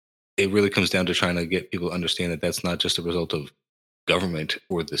shafted. It really comes down to trying to get people to understand that that's not just a result of government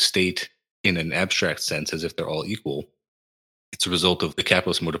or the state in an abstract sense, as if they're all equal. It's a result of the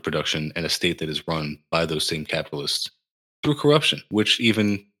capitalist mode of production and a state that is run by those same capitalists through corruption, which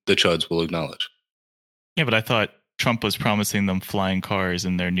even the chuds will acknowledge. Yeah, but I thought Trump was promising them flying cars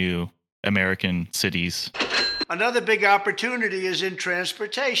in their new American cities. Another big opportunity is in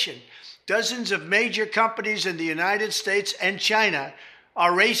transportation. Dozens of major companies in the United States and China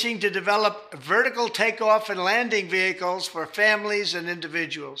are racing to develop vertical takeoff and landing vehicles for families and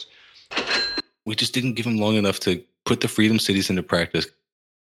individuals. We just didn't give them long enough to put the freedom cities into practice.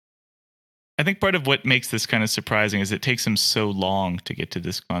 I think part of what makes this kind of surprising is it takes him so long to get to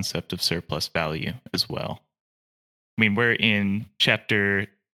this concept of surplus value as well. I mean, we're in chapter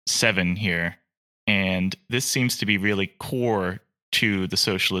 7 here, and this seems to be really core to the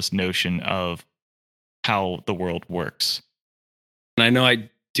socialist notion of how the world works. And I know I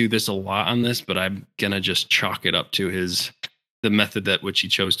do this a lot on this, but I'm going to just chalk it up to the method that which he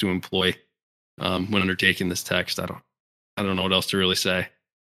chose to employ when undertaking this text. I don't know what else to really say.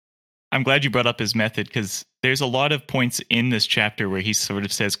 I'm glad you brought up his method, because there's a lot of points in this chapter where he sort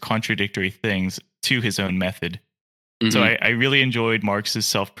of says contradictory things to his own method. Mm-hmm. So I really enjoyed Marx's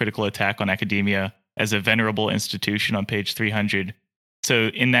self-critical attack on academia as a venerable institution on page 300. So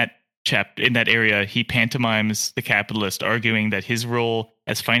in that area, he pantomimes the capitalist, arguing that his role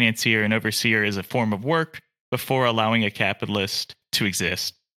as financier and overseer is a form of work before allowing a capitalist to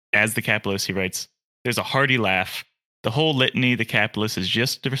exist. As the capitalist, he writes, "There's a hearty laugh. The whole litany the capitalist has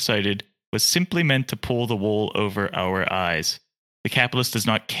just recited was simply meant to pull the wool over our eyes. The capitalist does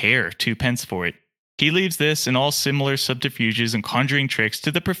not care 2 pence for it. He leaves this and all similar subterfuges and conjuring tricks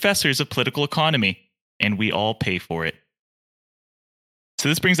to the professors of political economy, and we all pay for it. So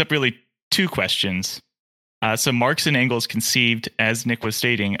this brings up really 2 questions. So Marx and Engels conceived, as Nick was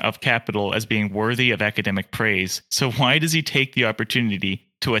stating, of capital as being worthy of academic praise. So why does he take the opportunity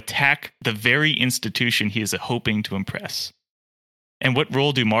to attack the very institution he is hoping to impress? And what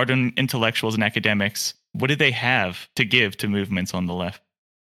role do modern intellectuals and academics, what do they have to give to movements on the left?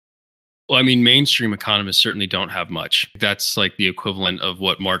 Well, I mean, mainstream economists certainly don't have much. That's like the equivalent of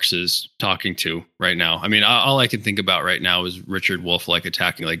what Marx is talking to right now. I mean, all I can think about right now is Richard Wolff like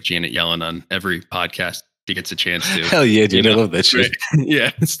attacking like Janet Yellen on every podcast he gets a chance to. Hell yeah, dude. I love that shit. Right?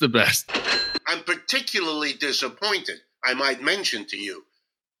 Yeah, it's the best. I'm particularly disappointed, I might mention to you,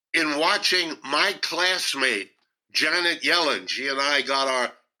 in watching my classmate, Janet Yellen. She and I got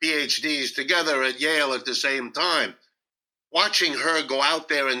our PhDs together at Yale at the same time. Watching her go out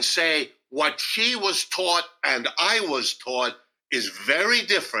there and say what she was taught and I was taught is very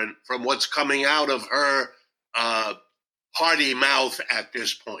different from what's coming out of her hearty mouth at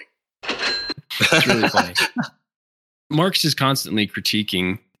this point. It's really funny. Marx is constantly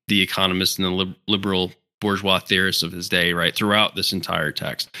critiquing the economists and the liberal bourgeois theorists of his day, right, throughout this entire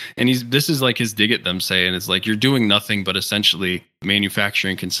text. And this is like his dig at them, saying it's like, you're doing nothing but essentially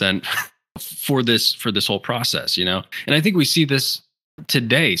manufacturing consent for this whole process, you know? And I think we see this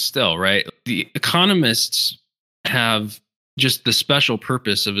today still, right? The economists have just the special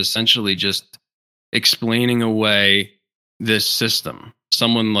purpose of essentially just explaining away this system.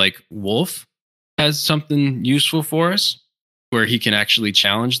 Someone like Wolff has something useful for us where he can actually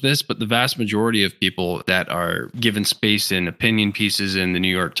challenge this, but the vast majority of people that are given space in opinion pieces in the New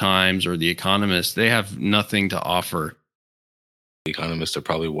York Times or The Economist, they have nothing to offer. The economists are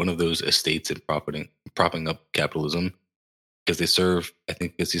probably one of those estates in propping up capitalism because they serve, I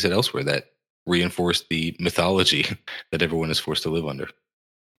think, as you said elsewhere, that reinforce the mythology that everyone is forced to live under.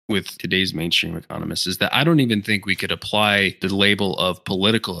 With today's mainstream economists is that I don't even think we could apply the label of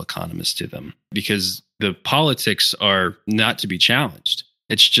political economist to them because the politics are not to be challenged.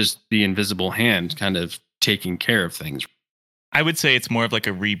 It's just the invisible hand kind of taking care of things. I would say it's more of like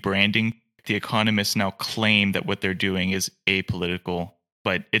a rebranding. The economists now claim that what they're doing is apolitical,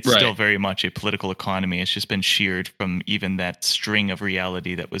 but it's still very much a political economy. It's just been sheared from even that string of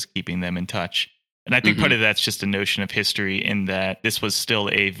reality that was keeping them in touch. And I think part of that's just a notion of history in that this was still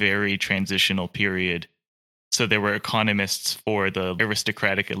a very transitional period. So there were economists for the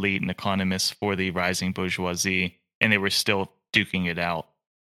aristocratic elite and economists for the rising bourgeoisie, and they were still duking it out.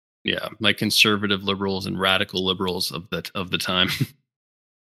 Yeah, like conservative liberals and radical liberals of the time.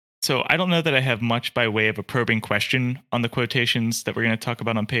 So I don't know that I have much by way of a probing question on the quotations that we're going to talk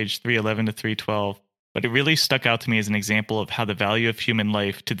about on page 311 to 312, but it really stuck out to me as an example of how the value of human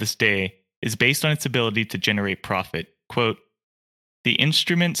life to this day is based on its ability to generate profit. Quote, "The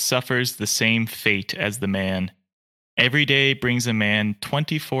instrument suffers the same fate as the man. Every day brings a man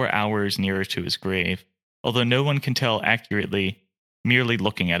 24 hours nearer to his grave, although no one can tell accurately, merely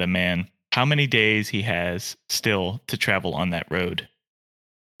looking at a man, how many days he has still to travel on that road.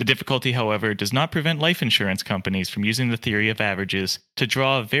 The difficulty, however, does not prevent life insurance companies from using the theory of averages to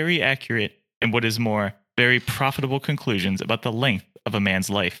draw very accurate and, what is more, very profitable conclusions about the length of a man's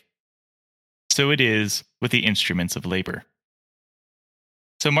life. So it is with the instruments of labor."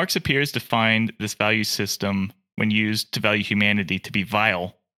 So Marx appears to find this value system, when used to value humanity, to be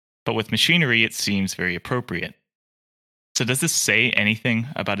vile, but with machinery it seems very appropriate. So does this say anything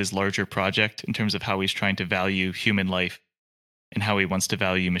about his larger project in terms of how he's trying to value human life and how he wants to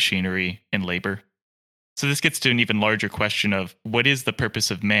value machinery and labor? So this gets to an even larger question of what is the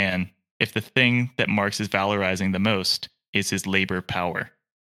purpose of man if the thing that Marx is valorizing the most is his labor power?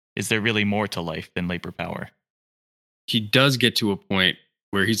 Is there really more to life than labor power? He does get to a point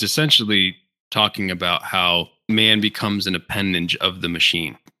where he's essentially talking about how man becomes an appendage of the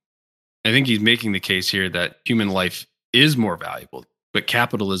machine. I think he's making the case here that human life is more valuable, but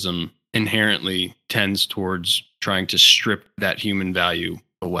capitalism inherently tends towards trying to strip that human value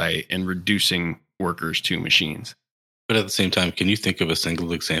away and reducing workers to machines. But at the same time, can you think of a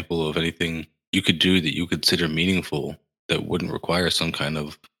single example of anything you could do that you consider meaningful that wouldn't require some kind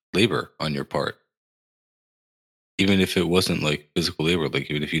of labor on your part? Even if it wasn't like physical labor, like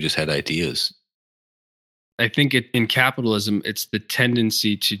even if you just had ideas. I think in capitalism, it's the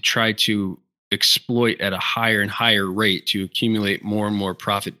tendency to try to exploit at a higher and higher rate to accumulate more and more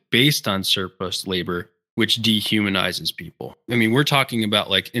profit based on surplus labor which dehumanizes people. I mean, we're talking about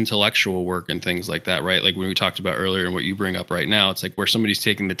like intellectual work and things like that, right? Like when we talked about earlier and what you bring up right now, it's like where somebody's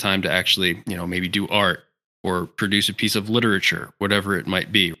taking the time to actually, maybe do art or produce a piece of literature, whatever it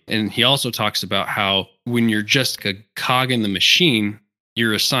might be. And he also talks about how when you're just a cog in the machine,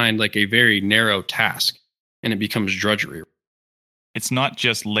 you're assigned like a very narrow task and it becomes drudgery. It's not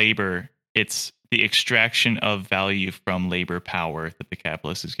just labor, it's the extraction of value from labor power that the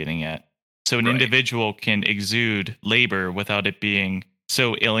capitalist is getting at. So an individual can exude labor without it being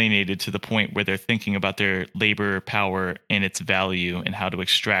so alienated to the point where they're thinking about their labor power and its value and how to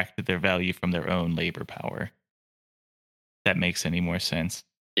extract their value from their own labor power. That makes any more sense.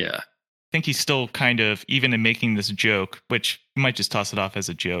 Yeah. I think he's still kind of, even in making this joke, which you might just toss it off as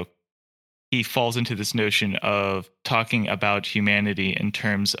a joke, he falls into this notion of talking about humanity in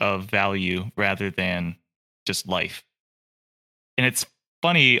terms of value rather than just life. And it's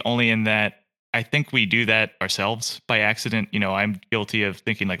funny only in that I think we do that ourselves by accident. I'm guilty of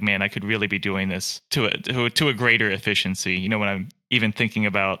thinking like, man, I could really be doing this to a greater efficiency. When I'm even thinking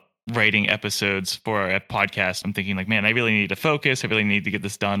about writing episodes for a podcast, I'm thinking like, man, I really need to focus. I really need to get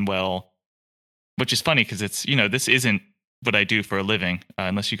this done well, which is funny because it's, this isn't what I do for a living.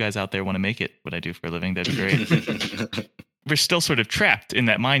 Unless you guys out there want to make it what I do for a living, that'd be great. We're still sort of trapped in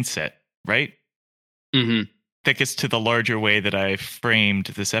that mindset, right? Mm-hmm. That gets to the larger way that I framed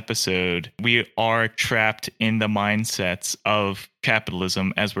this episode. We are trapped in the mindsets of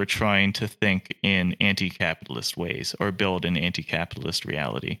capitalism as we're trying to think in anti-capitalist ways or build an anti-capitalist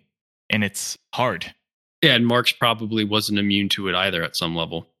reality. And it's hard. Yeah, and Marx probably wasn't immune to it either at some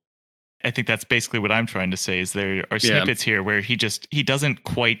level. I think that's basically what I'm trying to say is there are snippets here where he doesn't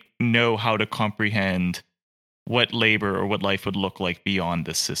quite know how to comprehend what labor or what life would look like beyond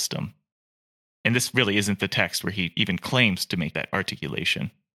this system. And this really isn't the text where he even claims to make that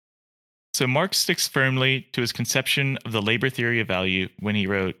articulation. So Marx sticks firmly to his conception of the labor theory of value when he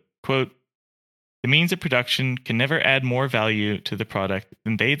wrote, quote, "The means of production can never add more value to the product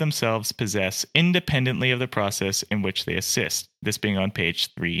than they themselves possess independently of the process in which they assist," this being on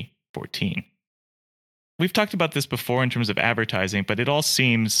page 314. We've talked about this before in terms of advertising, but it all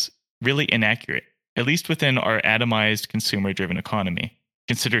seems really inaccurate, at least within our atomized consumer-driven economy.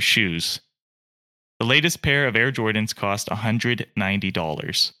 Consider shoes. The latest pair of Air Jordans cost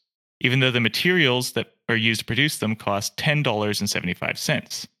 $190, even though the materials that are used to produce them cost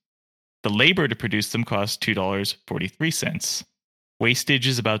 $10.75. The labor to produce them costs $2.43. Wastage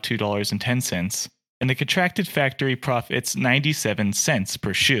is about $2.10, and the contracted factory profits 97 cents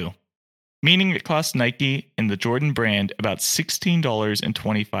per shoe, meaning it costs Nike and the Jordan brand about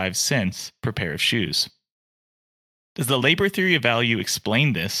 $16.25 per pair of shoes. Does the labor theory of value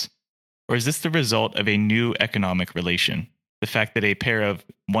explain this? Or is this the result of a new economic relation? The fact that a pair of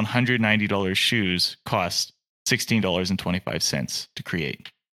 $190 shoes costs $16.25 to create.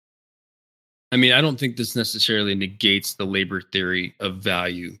 I mean, I don't think this necessarily negates the labor theory of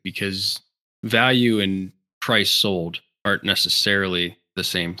value because value and price sold aren't necessarily the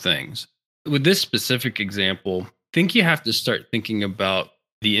same things. With this specific example, I think you have to start thinking about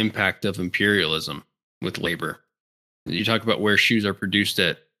the impact of imperialism with labor. You talk about where shoes are produced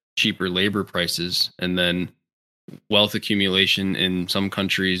at cheaper labor prices and then wealth accumulation in some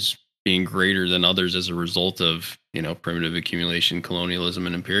countries being greater than others as a result of, primitive accumulation, colonialism,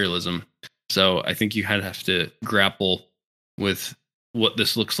 and imperialism. So I think you have to grapple with what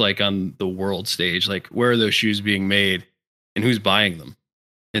this looks like on the world stage. Like, where are those shoes being made and who's buying them?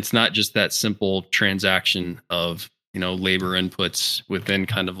 It's not just that simple transaction of, labor inputs within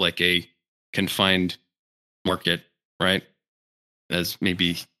kind of like a confined market, right? As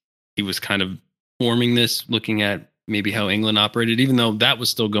maybe he was kind of forming this, looking at maybe how England operated, even though that was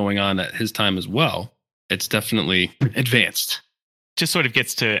still going on at his time as well. It's definitely advanced. Just sort of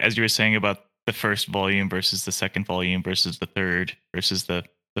gets to, as you were saying, about the first volume versus the second volume versus the third versus the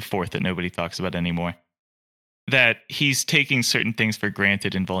fourth that nobody talks about anymore. That he's taking certain things for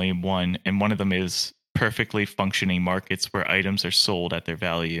granted in volume 1, and one of them is perfectly functioning markets where items are sold at their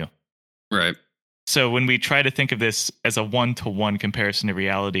value. Right. So when we try to think of this as a one-to-one comparison to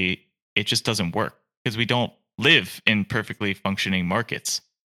reality, it just doesn't work because we don't live in perfectly functioning markets.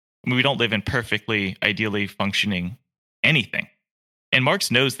 I mean, we don't live in perfectly, ideally functioning anything. And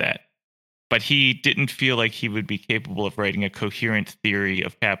Marx knows that, but he didn't feel like he would be capable of writing a coherent theory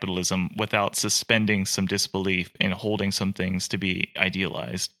of capitalism without suspending some disbelief and holding some things to be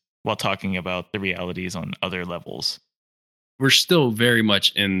idealized while talking about the realities on other levels. We're still very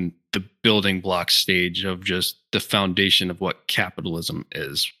much in the building block stage of just the foundation of what capitalism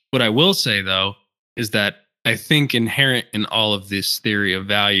is. What I will say, though, is that I think inherent in all of this theory of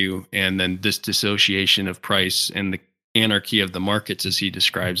value and then this dissociation of price and the anarchy of the markets, as he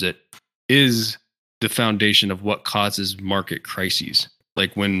describes it, is the foundation of what causes market crises.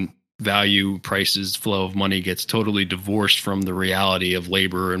 Like when value, prices, flow of money gets totally divorced from the reality of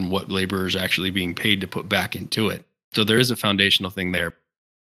labor and what labor is actually being paid to put back into it. So there is a foundational thing there.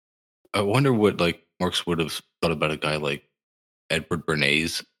 I wonder what like Marx would have thought about a guy like Edward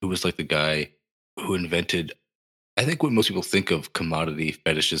Bernays, who was like the guy who invented, I think, what most people think of commodity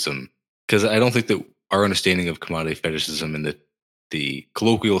fetishism. Because I don't think that our understanding of commodity fetishism in the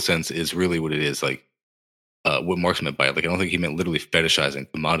colloquial sense is really what it is. Like what Marx meant by it. Like I don't think he meant literally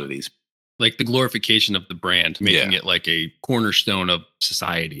fetishizing commodities. Like the glorification of the brand, making it like a cornerstone of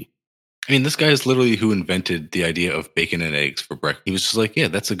society. I mean, this guy is literally who invented the idea of bacon and eggs for breakfast. He was just like, yeah,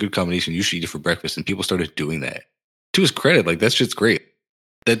 that's a good combination. You should eat it for breakfast. And people started doing that. To his credit, like that shit's great.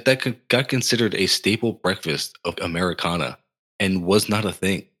 That got considered a staple breakfast of Americana and was not a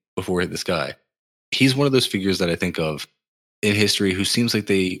thing before this guy. He's one of those figures that I think of in history who seems like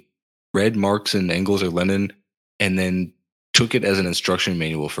they read Marx and Engels or Lenin and then took it as an instruction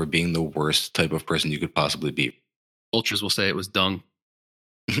manual for being the worst type of person you could possibly be. Ultras will say it was dung.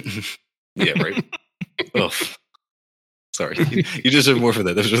 Yeah, right. Oh, sorry. You deserve more for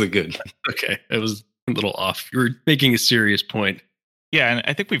that. That was really good. Okay, it was a little off. You were making a serious point. Yeah, and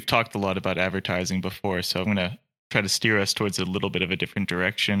I think we've talked a lot about advertising before, so I'm going to try to steer us towards a little bit of a different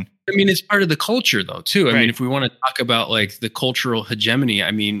direction. I mean, it's part of the culture, though, too. I Right. mean, if we want to talk about like the cultural hegemony,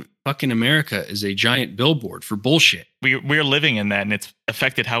 I mean, fucking America is a giant billboard for bullshit. We're living in that, and it's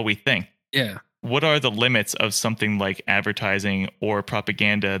affected how we think. Yeah. What are the limits of something like advertising or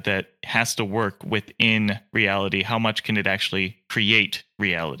propaganda that has to work within reality? How much can it actually create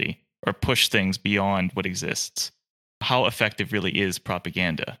reality or push things beyond what exists? How effective really is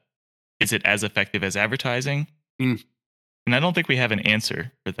propaganda? Is it as effective as advertising? Mm. And I don't think we have an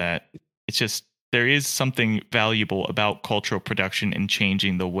answer for that. It's just there is something valuable about cultural production and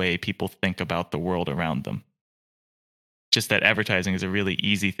changing the way people think about the world around them. Just that advertising is a really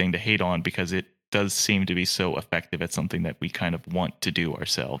easy thing to hate on because it does seem to be so effective at something that we kind of want to do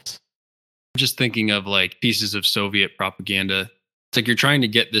ourselves. I'm just thinking of like pieces of Soviet propaganda. It's like you're trying to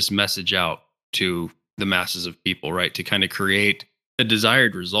get this message out to the masses of people, right? To kind of create a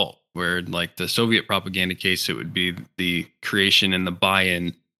desired result where like the Soviet propaganda case, it would be the creation and the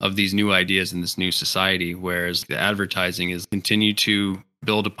buy-in of these new ideas in this new society. Whereas the advertising is continue to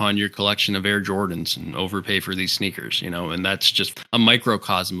build upon your collection of Air Jordans and overpay for these sneakers, you know, and that's just a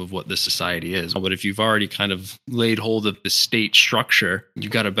microcosm of what this society is. But if you've already kind of laid hold of the state structure,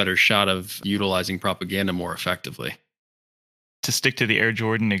 you've got a better shot of utilizing propaganda more effectively. To stick to the Air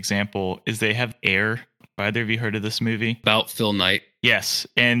Jordan example, is they have Air. Have either of you heard of this movie? About Phil Knight. Yes.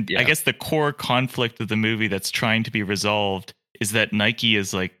 And Yeah. I guess the core conflict of the movie that's trying to be resolved is that Nike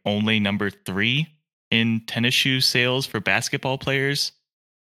is like only number 3 in tennis shoe sales for basketball players.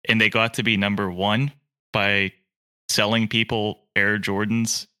 And they got to be number 1 by selling people Air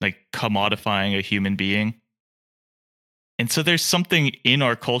Jordans, like commodifying a human being. And so there's something in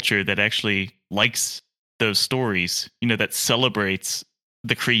our culture that actually likes those stories, you know, that celebrates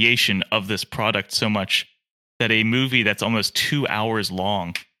the creation of this product so much that a movie that's almost 2 hours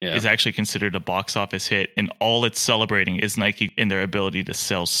long is actually considered a box office hit. And all it's celebrating is Nike in their ability to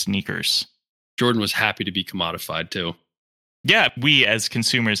sell sneakers. Jordan was happy to be commodified too. Yeah, we as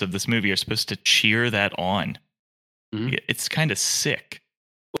consumers of this movie are supposed to cheer that on. Mhm. It's kind of sick.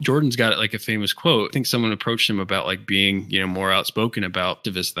 Jordan's got like a famous quote. I think someone approached him about like being, you know, more outspoken about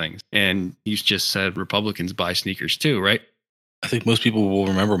activist things. And he's just said Republicans buy sneakers too, right? I think most people will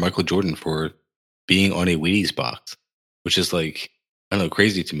remember Michael Jordan for being on a Wheaties box, which is like, I don't know,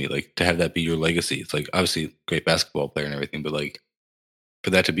 crazy to me. Like to have that be your legacy. It's like obviously great basketball player and everything, but like for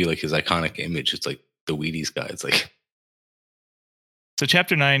that to be like his iconic image, it's like the Wheaties guy. It's like. So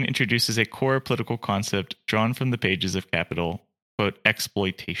chapter 9 introduces a core political concept drawn from the pages of Capital, quote,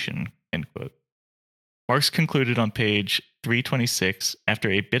 exploitation, end quote. Marx concluded on page 326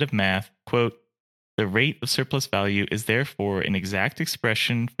 after a bit of math, quote, the rate of surplus value is therefore an exact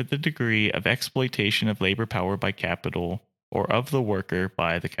expression for the degree of exploitation of labor power by capital or of the worker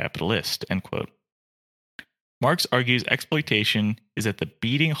by the capitalist, end quote. Marx argues exploitation is at the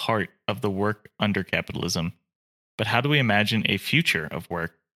beating heart of the work under capitalism. But how do we imagine a future of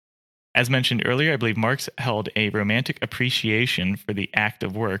work? As mentioned earlier, I believe Marx held a romantic appreciation for the act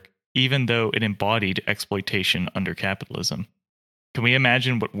of work, even though it embodied exploitation under capitalism. Can we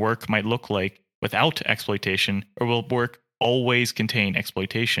imagine what work might look like without exploitation, or will work always contain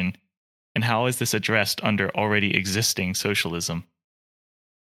exploitation? And how is this addressed under already existing socialism?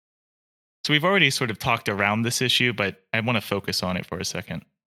 So we've already sort of talked around this issue, but I want to focus on it for a second.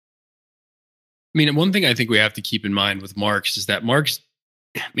 I mean, one thing I think we have to keep in mind with Marx is that Marx,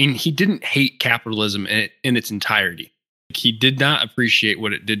 he didn't hate capitalism in its entirety. He did not appreciate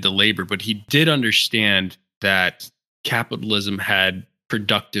what it did to labor, but he did understand that capitalism had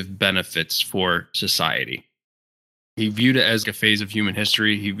productive benefits for society. He viewed it as a phase of human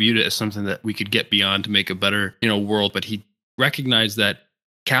history. He viewed it as something that we could get beyond to make a better, world. But he recognized that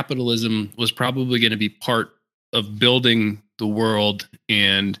capitalism was probably going to be part of building the world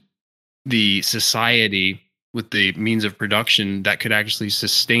and the society with the means of production that could actually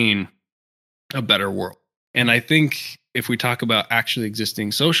sustain a better world. And I think if we talk about actually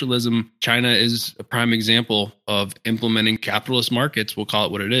existing socialism, China is a prime example of implementing capitalist markets, we'll call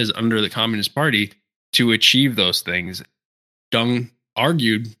it what it is, under the Communist Party to achieve those things. Deng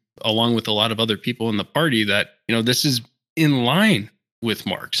argued, along with a lot of other people in the party, that this is in line with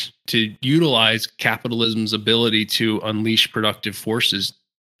Marx to utilize capitalism's ability to unleash productive forces.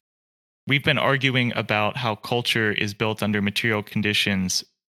 We've been arguing about how culture is built under material conditions,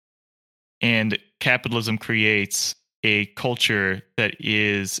 and capitalism creates a culture that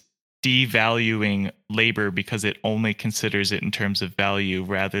is devaluing labor because it only considers it in terms of value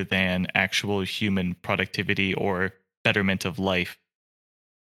rather than actual human productivity or betterment of life.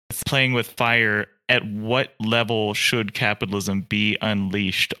 It's playing with fire. At what level should capitalism be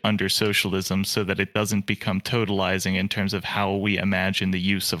unleashed under socialism so that it doesn't become totalizing in terms of how we imagine the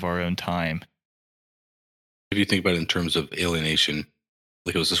use of our own time? If you think about it in terms of alienation,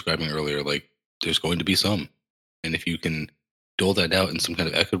 like I was describing earlier, like there's going to be some. And if you can dole that out in some kind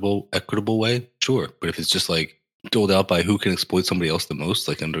of equitable way, sure. But if it's just like doled out by who can exploit somebody else the most,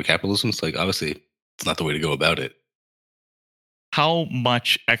 like under capitalism, it's like obviously it's not the way to go about it. How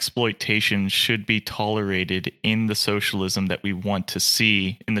much exploitation should be tolerated in the socialism that we want to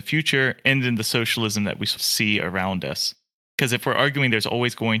see in the future and in the socialism that we see around us? Because if we're arguing there's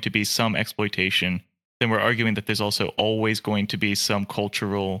always going to be some exploitation, then we're arguing that there's also always going to be some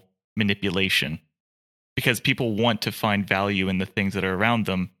cultural manipulation. Because people want to find value in the things that are around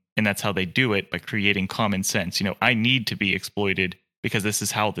them, and that's how they do it, by creating common sense. I need to be exploited because this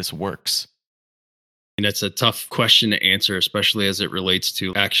is how this works. And that's a tough question to answer, especially as it relates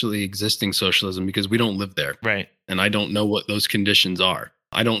to actually existing socialism, because we don't live there. Right. And I don't know what those conditions are.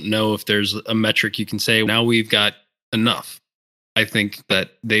 I don't know if there's a metric you can say, now we've got enough. I think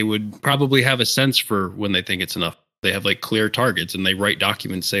that they would probably have a sense for when they think it's enough. They have like clear targets and they write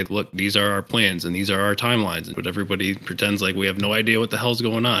documents, say, look, these are our plans and these are our timelines. But everybody pretends like we have no idea what the hell's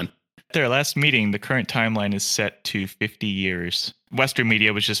going on. At their last meeting, the current timeline is set to 50 years. Western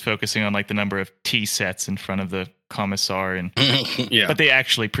media was just focusing on like the number of tea sets in front of the commissar, and yeah. But they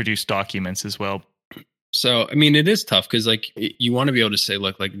actually produce documents as well. So, I mean, it is tough because like you want to be able to say,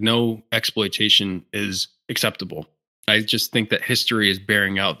 look, like no exploitation is acceptable. I just think that history is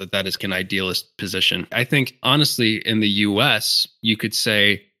bearing out that is an idealist position. I think, honestly, in the U.S., you could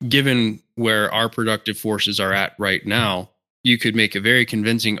say, given where our productive forces are at right now, you could make a very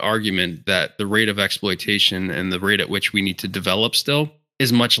convincing argument that the rate of exploitation and the rate at which we need to develop still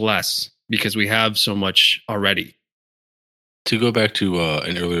is much less because we have so much already. To go back to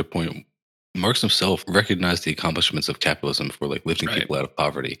an earlier point, Marx himself recognized the accomplishments of capitalism for like lifting people out of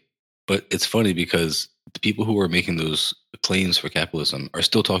poverty. But it's funny because the people who are making those claims for capitalism are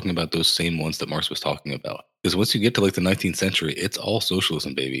still talking about those same ones that Marx was talking about. Because once you get to like the 19th century, it's all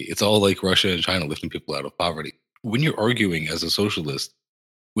socialism, baby. It's all like Russia and China lifting people out of poverty. When you're arguing as a socialist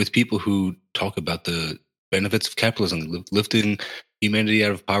with people who talk about the benefits of capitalism, lifting humanity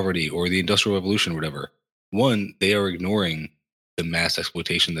out of poverty or the Industrial Revolution or whatever, one, they are ignoring the mass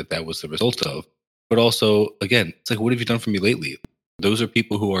exploitation that was the result of. But also, again, it's like, what have you done for me lately? Those are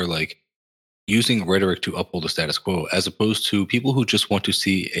people who are like using rhetoric to uphold the status quo, as opposed to people who just want to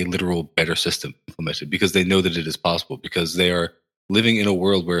see a literal better system implemented because they know that it is possible, because they are living in a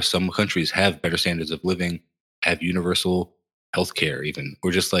world where some countries have better standards of living, have universal healthcare even,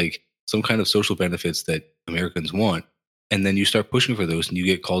 or just like some kind of social benefits that Americans want. And then you start pushing for those and you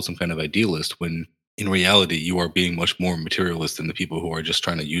get called some kind of idealist when in reality you are being much more materialist than the people who are just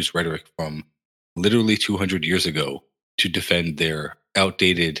trying to use rhetoric from literally 200 years ago to defend their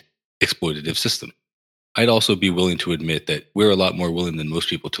outdated exploitative system. I'd also be willing to admit that we're a lot more willing than most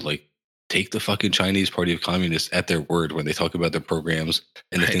people to like take the fucking Chinese Party of Communists at their word when they talk about their programs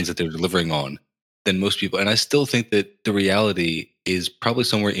and the things that they're delivering on than most people. And I still think that the reality is probably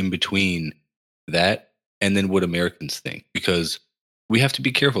somewhere in between that and then what Americans think, because we have to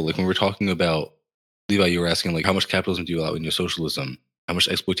be careful. Like when we're talking about, Levi, you were asking like, how much capitalism do you allow in your socialism? How much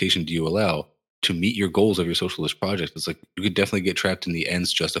exploitation do you allow? to meet your goals of your socialist project. It's like you could definitely get trapped in the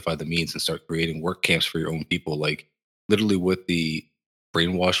ends justify the means and start creating work camps for your own people. Like literally what the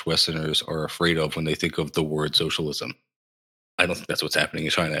brainwashed Westerners are afraid of when they think of the word socialism. I don't think that's what's happening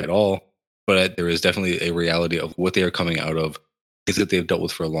in China at all, but there is definitely a reality of what they are coming out of, things that they've dealt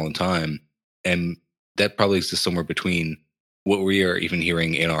with for a long time. And that probably exists somewhere between what we are even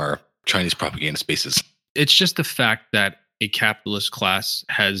hearing in our Chinese propaganda spaces. It's just the fact that a capitalist class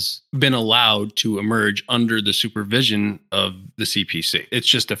has been allowed to emerge under the supervision of the CPC. It's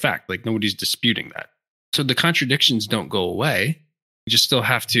just a fact. Like nobody's disputing that. So the contradictions don't go away. You just still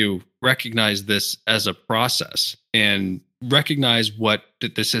have to recognize this as a process and recognize what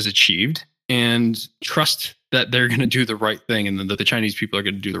this has achieved and trust that they're going to do the right thing and that the Chinese people are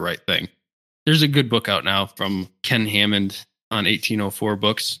going to do the right thing. There's a good book out now from Ken Hammond on 1804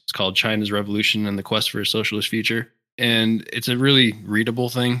 books. It's called China's Revolution and the Quest for a Socialist Future. And it's a really readable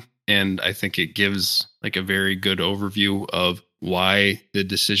thing. And I think it gives like a very good overview of why the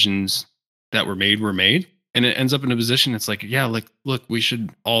decisions that were made. And it ends up in a position, it's like, yeah, like, look, we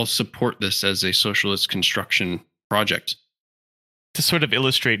should all support this as a socialist construction project. To sort of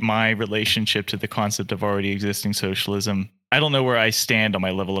illustrate my relationship to the concept of already existing socialism, I don't know where I stand on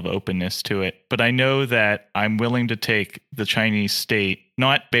my level of openness to it, but I know that I'm willing to take the Chinese state,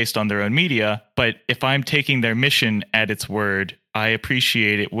 not based on their own media, but if I'm taking their mission at its word, I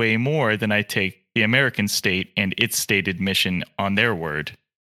appreciate it way more than I take the American state and its stated mission on their word.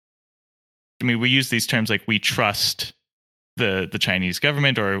 I mean, we use these terms like we trust the Chinese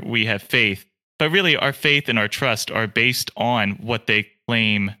government or we have faith, but really our faith and our trust are based on what they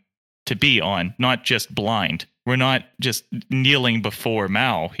claim to be on, not just blind. We're not just kneeling before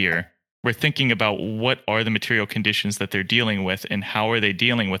Mao here. We're thinking about what are the material conditions that they're dealing with and how are they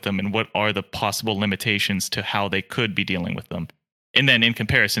dealing with them and what are the possible limitations to how they could be dealing with them. And then in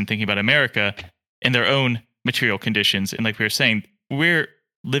comparison, thinking about America and their own material conditions. And like we were saying, we're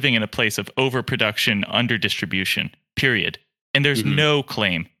living in a place of overproduction, underdistribution, period. And there's no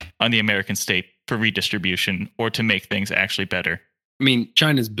claim on the American state for redistribution or to make things actually better. I mean,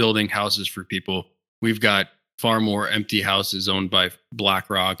 China's building houses for people. We've got far more empty houses owned by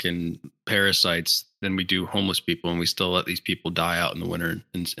BlackRock and parasites than we do homeless people. And we still let these people die out in the winter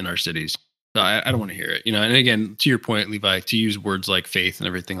in our cities. So I don't want to hear it. You know, and again, to your point, Levi, to use words like faith and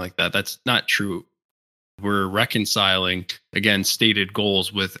everything like that, that's not true. We're reconciling, again, stated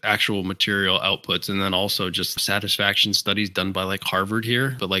goals with actual material outputs and then also just satisfaction studies done by like Harvard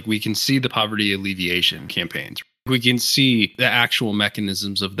here. But like we can see the poverty alleviation campaigns. We can see the actual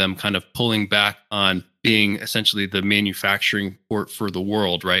mechanisms of them kind of pulling back on being essentially the manufacturing port for the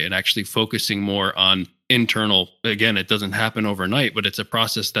world, right? And actually focusing more on internal. Again, it doesn't happen overnight, but it's a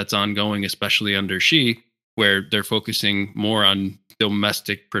process that's ongoing, especially under Xi, where they're focusing more on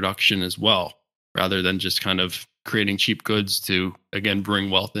domestic production as well, rather than just kind of creating cheap goods to, again, bring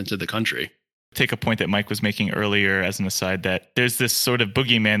wealth into the country. Take a point that Mike was making earlier as an aside that there's this sort of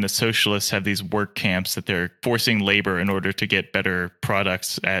boogeyman. The socialists have these work camps that they're forcing labor in order to get better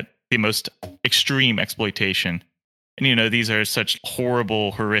products at the most extreme exploitation. And, you know, these are such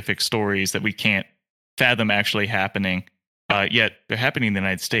horrible, horrific stories that we can't fathom actually happening. Yet they're happening in the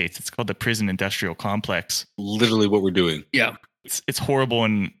United States. It's called the prison industrial complex. Literally what we're doing. Yeah. It's horrible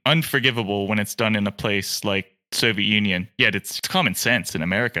and unforgivable when it's done in a place like Soviet Union. Yet it's common sense in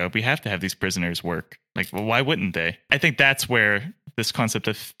America. We have to have these prisoners work. Like, well, why wouldn't they? I think that's where this concept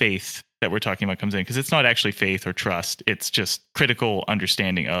of faith that we're talking about comes in, because it's not actually faith or trust. It's just critical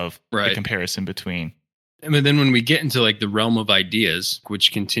understanding of the comparison between. But then when we get into like the realm of ideas,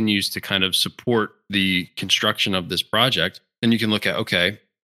 which continues to kind of support the construction of this project, then you can look at, okay,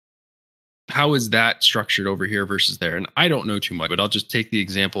 how is that structured over here versus there? And I don't know too much, but I'll just take the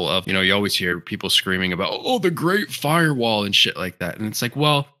example of, you know, you always hear people screaming about, oh, the Great Firewall and shit like that. And it's like,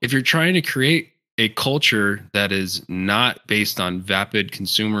 well, if you're trying to create a culture that is not based on vapid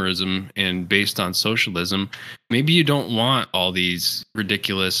consumerism and based on socialism, maybe you don't want all these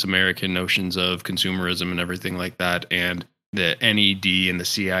ridiculous American notions of consumerism and everything like that. And the NED and the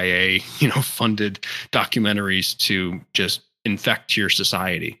CIA, you know, funded documentaries to just infect your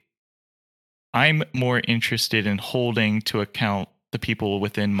society. I'm more interested in holding to account the people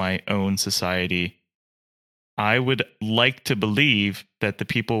within my own society. I would like to believe that the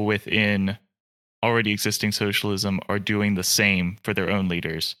people within already existing socialism are doing the same for their own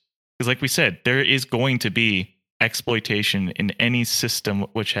leaders. Because like we said, there is going to be exploitation in any system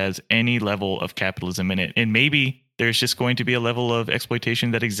which has any level of capitalism in it. And maybe there's just going to be a level of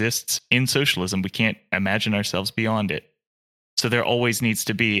exploitation that exists in socialism. We can't imagine ourselves beyond it. So there always needs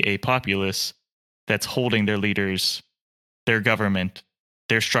to be a populace that's holding their leaders, their government,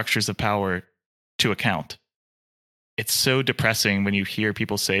 their structures of power to account. It's so depressing when you hear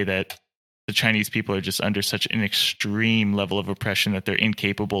people say that the Chinese people are just under such an extreme level of oppression that they're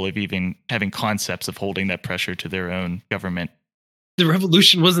incapable of even having concepts of holding that pressure to their own government. The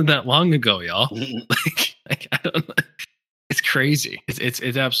revolution wasn't that long ago, y'all. like I don't know. It's crazy.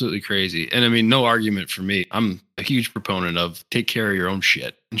 It's absolutely crazy. And I mean, no argument for me. I'm a huge proponent of take care of your own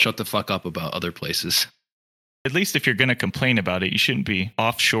shit and shut the fuck up about other places. At least if you're going to complain about it, you shouldn't be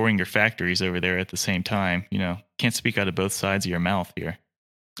offshoring your factories over there at the same time. You know, can't speak out of both sides of your mouth here.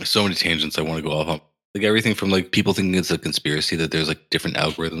 There's so many tangents I want to go off on. Like everything from like people thinking it's a conspiracy that there's like different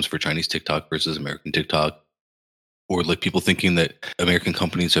algorithms for Chinese TikTok versus American TikTok. Or like people thinking that American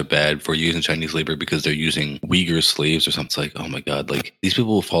companies are bad for using Chinese labor because they're using Uyghur slaves or something. It's like, oh my God, like these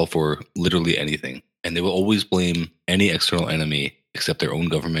people will fall for literally anything. And they will always blame any external enemy except their own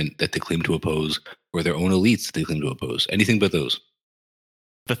government that they claim to oppose or their own elites that they claim to oppose. Anything but those.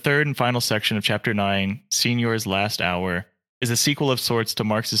 The third and final section of Chapter 9, Signor's Last Hour, is a sequel of sorts to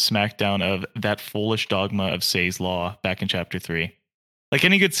Marx's smackdown of that foolish dogma of Say's law back in Chapter 3. Like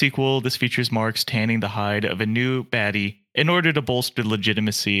any good sequel, this features Marx tanning the hide of a new baddie in order to bolster the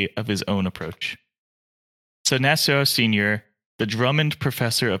legitimacy of his own approach. So Nassau Sr., the Drummond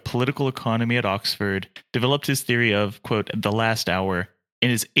professor of political economy at Oxford, developed his theory of, quote, the last hour in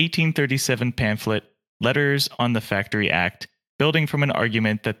his 1837 pamphlet, Letters on the Factory Act, building from an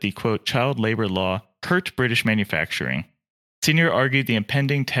argument that the, quote, child labor law hurt British manufacturing. Sr. argued the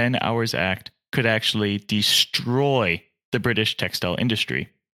impending 10 Hours Act could actually destroy the British textile industry.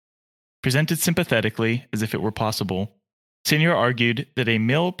 Presented sympathetically, as if it were possible, Sr. argued that a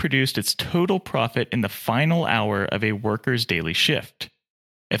mill produced its total profit in the final hour of a worker's daily shift.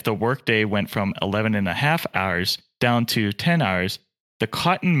 If the workday went from 11.5 hours down to 10 hours, the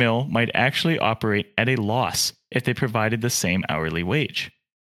cotton mill might actually operate at a loss if they provided the same hourly wage.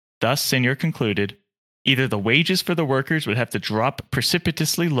 Thus, Sr. concluded, either the wages for the workers would have to drop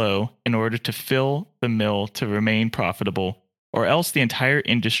precipitously low in order to fill the mill to remain profitable, or else the entire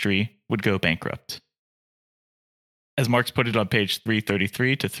industry would go bankrupt. As Marx put it on page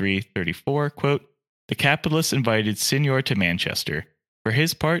 333 to 334, quote, the capitalists invited Sr. to Manchester. For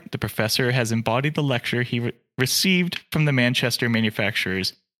his part, the professor has embodied the lecture he received from the Manchester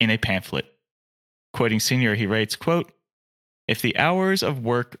manufacturers in a pamphlet. Quoting Sr., he writes, quote, if the hours of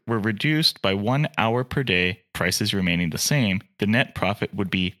work were reduced by 1 hour per day, prices remaining the same, the net profit would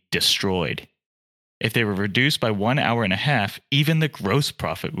be destroyed. If they were reduced by 1 hour and a half, even the gross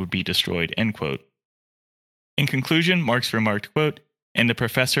profit would be destroyed, end quote. In conclusion, Marx remarked, quote, and the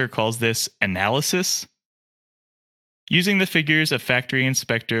professor calls this analysis? Using the figures of factory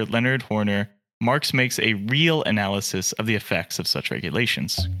inspector Leonard Horner, Marx makes a real analysis of the effects of such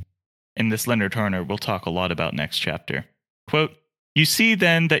regulations. In this Leonard Horner we'll talk a lot about next chapter. Quote, you see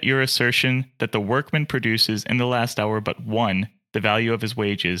then that your assertion that the workman produces in the last hour but one, the value of his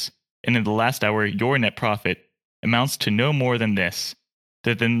wages, and in the last hour your net profit, amounts to no more than this,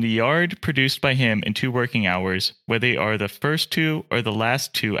 that in the yard produced by him in 2 working hours, whether they are the first 2 or the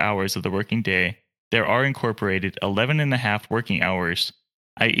last 2 hours of the working day, there are incorporated 11.5 working hours,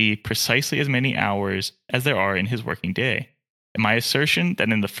 i.e. precisely as many hours as there are in his working day. And my assertion that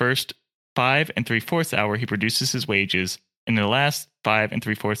in the first 5 3/4 hour he produces his wages, and in the last 5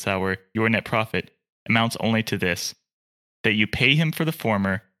 3/4 hour your net profit, amounts only to this, that you pay him for the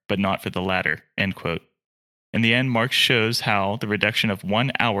former, but not for the latter, end quote. In the end, Marx shows how the reduction of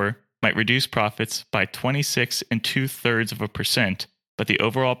 1 hour might reduce profits by 26 2/3%, but the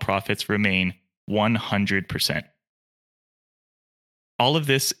overall profits remain 100%. All of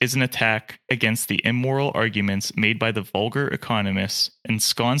this is an attack against the immoral arguments made by the vulgar economists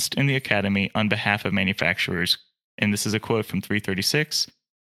ensconced in the academy on behalf of manufacturers. And this is a quote from 336.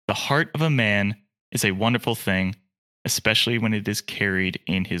 The heart of a man is a wonderful thing, especially when it is carried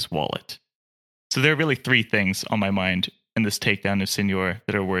in his wallet. So there are really 3 things on my mind in this takedown of Sr.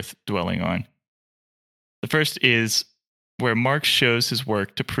 that are worth dwelling on. The first is where Marx shows his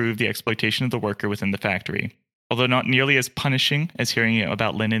work to prove the exploitation of the worker within the factory. Although not nearly as punishing as hearing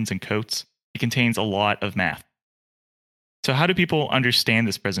about linens and coats, it contains a lot of math. So how do people understand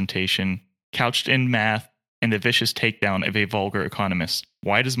this presentation, couched in math and the vicious takedown of a vulgar economist?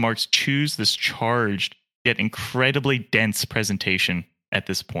 Why does Marx choose this charged, yet incredibly dense presentation at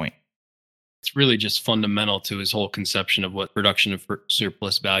this point? It's really just fundamental to his whole conception of what production of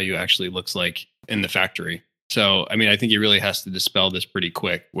surplus value actually looks like in the factory. So, I mean, I think he really has to dispel this pretty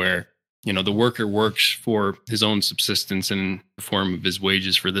quick, where, you know, the worker works for his own subsistence in the form of his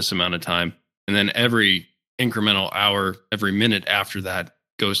wages for this amount of time. And then every incremental hour, every minute after that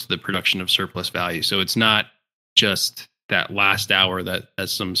goes to the production of surplus value. So it's not just that last hour that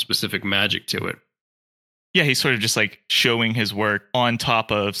has some specific magic to it. Yeah, he's sort of just like showing his work on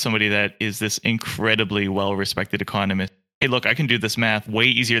top of somebody that is this incredibly well-respected economist. Hey, look, I can do this math way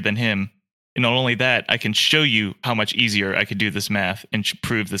easier than him. And not only that, I can show you how much easier I could do this math and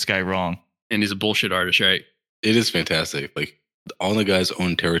prove this guy wrong. And he's a bullshit artist, right? It is fantastic. Like, on the guy's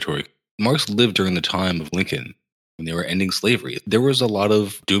own territory. Marx lived during the time of Lincoln when they were ending slavery. There was a lot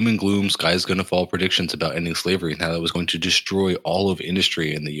of doom and gloom, sky's going to fall predictions about ending slavery and how that was going to destroy all of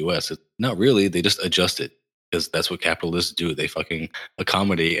industry in the U.S. Not really. They just adjusted because that's what capitalists do. They fucking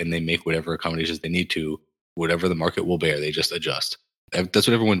accommodate and they make whatever accommodations they need to, whatever the market will bear. They just adjust. That's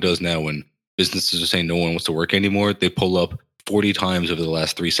what everyone does now when businesses are saying no one wants to work anymore. They pull up 40 times over the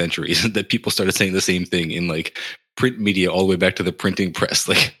last 3 centuries that people started saying the same thing in like print media all the way back to the printing press.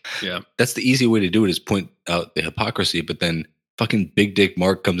 Like, yeah, that's the easy way to do it, is point out the hypocrisy. But then fucking Big Dick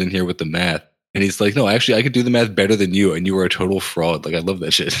Mark comes in here with the math and he's like, no, actually I could do the math better than you and you are a total fraud. Like, I love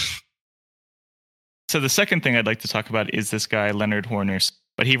that shit. So the second thing I'd like to talk about is this guy, Leonard Horners.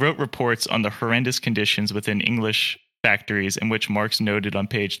 But he wrote reports on the horrendous conditions within English factories, in which Marx noted on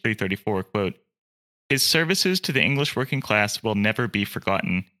page 334, quote, "His services to the English working class will never be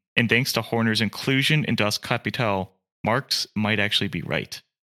forgotten, and thanks to Horner's inclusion in Das Kapital, Marx might actually be right."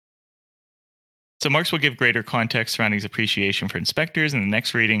 So Marx will give greater context surrounding his appreciation for inspectors in the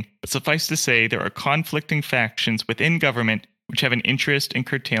next reading, but suffice to say there are conflicting factions within government which have an interest in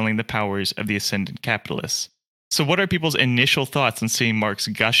curtailing the powers of the ascendant capitalists. So what are people's initial thoughts on seeing Marx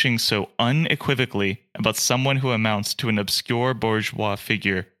gushing so unequivocally about someone who amounts to an obscure bourgeois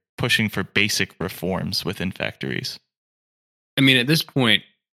figure pushing for basic reforms within factories? I mean, at this point,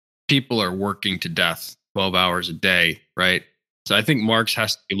 people are working to death 12 hours a day, right? So I think Marx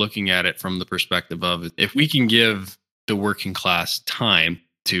has to be looking at it from the perspective of, if we can give the working class time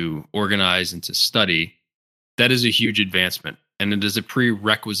to organize and to study, that is a huge advancement. And it is a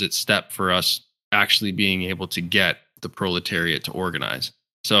prerequisite step for us actually being able to get the proletariat to organize.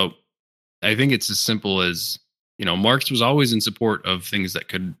 So I think it's as simple as, Marx was always in support of things that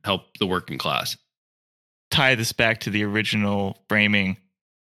could help the working class. Tie this back to the original framing.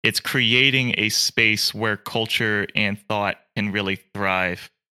 It's creating a space where culture and thought can really thrive.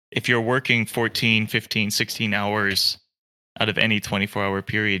 If you're working 14, 15, 16 hours out of any 24-hour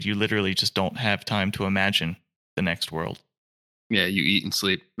period, you literally just don't have time to imagine the next world. Yeah, you eat and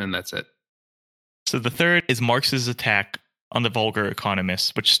sleep, and that's it. So the third is Marx's attack on the vulgar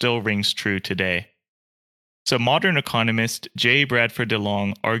economists, which still rings true today. So modern economist J. Bradford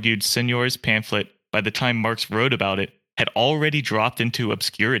DeLong argued Seigneur's pamphlet, by the time Marx wrote about it, had already dropped into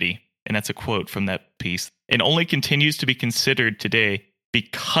obscurity, and that's a quote from that piece, and only continues to be considered today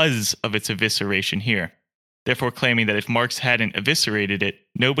because of its evisceration here, therefore claiming that if Marx hadn't eviscerated it,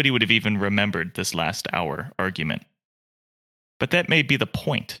 nobody would have even remembered this last hour argument. But that may be the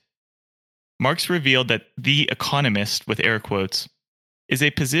point. Marx revealed that the economist, with air quotes, is a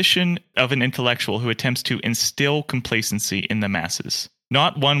position of an intellectual who attempts to instill complacency in the masses,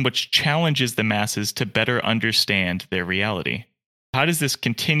 not one which challenges the masses to better understand their reality. How does this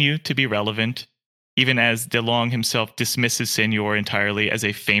continue to be relevant, even as DeLong himself dismisses Seigneur entirely as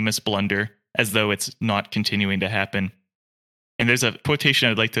a famous blunder, as though it's not continuing to happen? And there's a quotation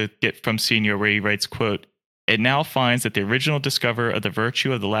I'd like to get from Seigneur where he writes, quote, "It now finds that the original discoverer of the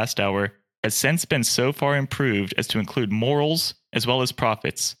virtue of the last hour has since been so far improved as to include morals as well as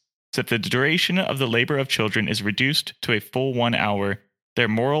profits, so that the duration of the labor of children is reduced to a full 1 hour. Their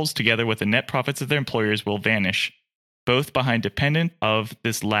morals, together with the net profits of their employers, will vanish, both behind dependent of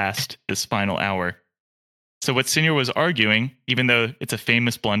this final hour." So what Seigneur was arguing, even though it's a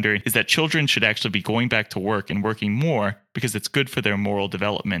famous blunder, is that children should actually be going back to work and working more because it's good for their moral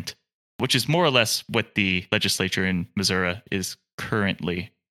development, which is more or less what the legislature in Missouri is currently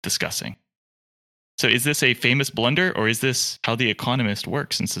discussing. So is this a famous blunder, or is this how the economist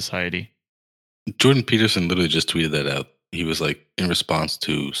works in society? Jordan Peterson literally just tweeted that out. He was like, in response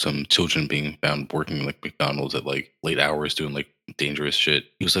to some children being found working like McDonald's at like late hours doing like dangerous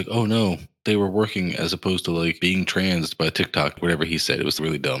shit. He was like, oh no, they were working as opposed to like being transed by TikTok, whatever he said. It was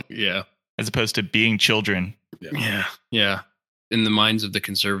really dumb. Yeah. As opposed to being children. Yeah. In the minds of the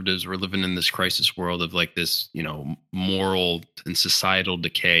conservatives, we're living in this crisis world of like this, moral and societal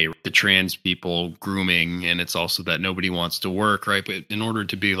decay, the trans people grooming. And it's also that nobody wants to work, right? But in order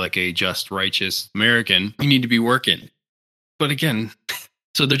to be like a just, righteous American, you need to be working. But again,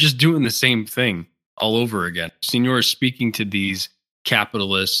 so they're just doing the same thing all over again. Seigneur is speaking to these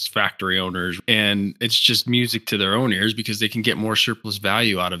capitalists, factory owners, and it's just music to their own ears because they can get more surplus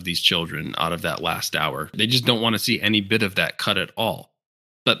value out of these children, out of that last hour. They just don't want to see any bit of that cut at all.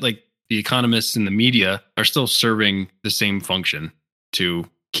 But like the economists and the media are still serving the same function to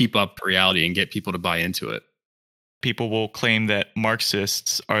keep up reality and get people to buy into it. People will claim that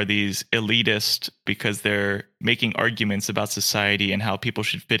Marxists are these elitist because they're making arguments about society and how people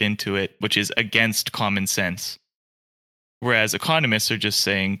should fit into it, which is against common sense. Whereas economists are just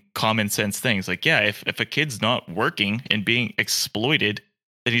saying common sense things like, yeah, if a kid's not working and being exploited,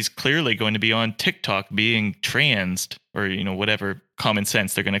 then he's clearly going to be on TikTok being transed or, whatever common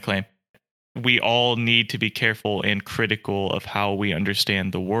sense they're going to claim. We all need to be careful and critical of how we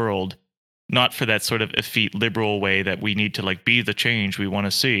understand the world, not for that sort of effete liberal way that we need to be the change we want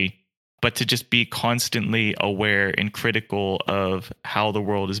to see, but to just be constantly aware and critical of how the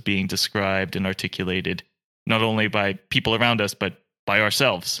world is being described and articulated, not only by people around us, but by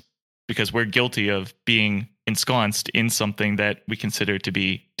ourselves, because we're guilty of being ensconced in something that we consider to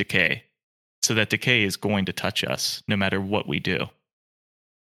be decay. So that decay is going to touch us no matter what we do.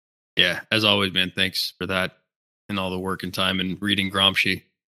 Yeah, as always, man, thanks for that and all the work and time and reading Gramsci,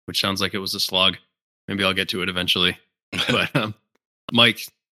 which sounds like it was a slog. Maybe I'll get to it eventually. But Mike,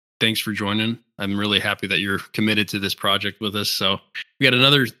 thanks for joining. I'm really happy that you're committed to this project with us. So we got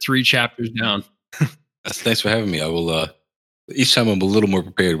another 3 chapters down. Thanks for having me. I will, each time I'm a little more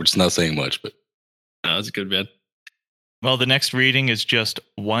prepared, which is not saying much, but. No, that's good, man. Well, the next reading is just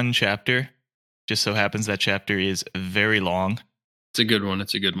 1 chapter. Just so happens that chapter is very long. It's a good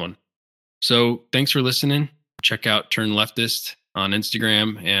one. So thanks for listening. Check out Turn Leftist on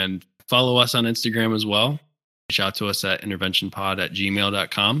Instagram and follow us on Instagram as well. Reach out to us at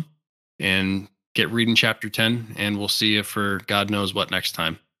interventionpod@gmail.com and get reading chapter 10. And we'll see you for God knows what next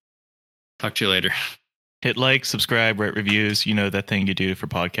time. Talk to you later. Hit like, subscribe, write reviews. You know that thing you do for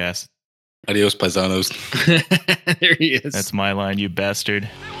podcasts. Adios, paisanos. There he is. That's my line, you bastard.